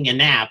 taking a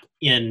nap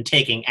in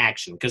taking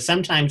action, because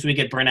sometimes we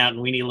get burnt out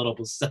and we need a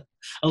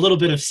little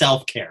bit of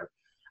self-care.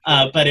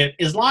 But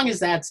as long as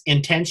that's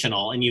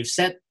intentional and you've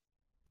set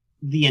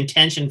the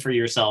intention for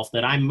yourself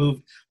that I'm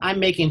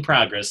making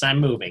progress, I'm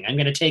moving, I'm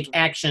going to take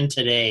action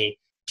today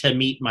to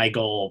meet my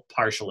goal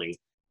partially.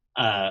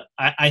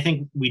 I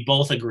think we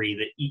both agree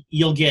that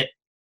you'll get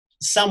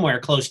somewhere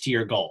close to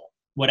your goal,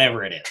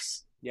 whatever it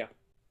is. Yeah.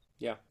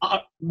 Yeah.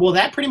 Well,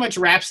 that pretty much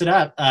wraps it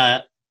up.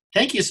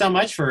 Thank you so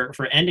much for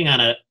ending on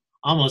a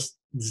almost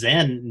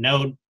Zen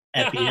note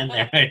at the end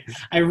there.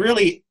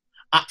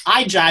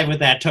 I jive with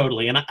that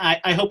totally. And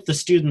I hope the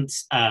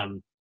students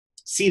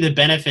see the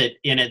benefit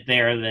in it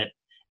there, that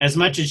as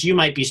much as you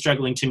might be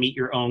struggling to meet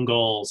your own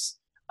goals,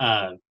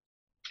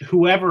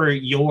 whoever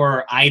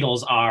your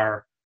idols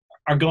are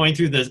going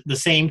through the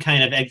same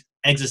kind of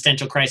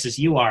existential crisis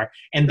you are,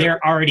 and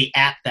they're already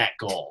at that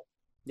goal.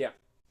 Yeah.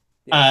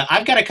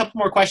 I've got a couple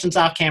more questions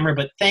off camera,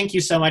 but thank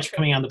you so much for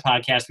coming on the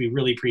podcast. We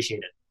really appreciate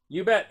it.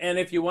 You bet. And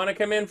if you want to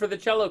come in for the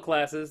cello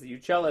classes, you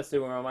cellists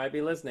who might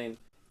be listening,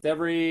 it's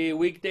every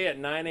weekday at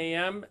 9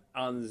 a.m.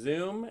 on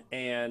Zoom.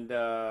 And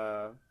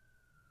I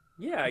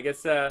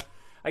guess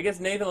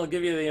Nathan will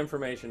give you the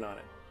information on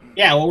it.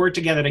 Yeah, we'll work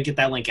together to get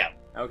that link out.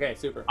 Okay,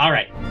 super. All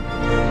right.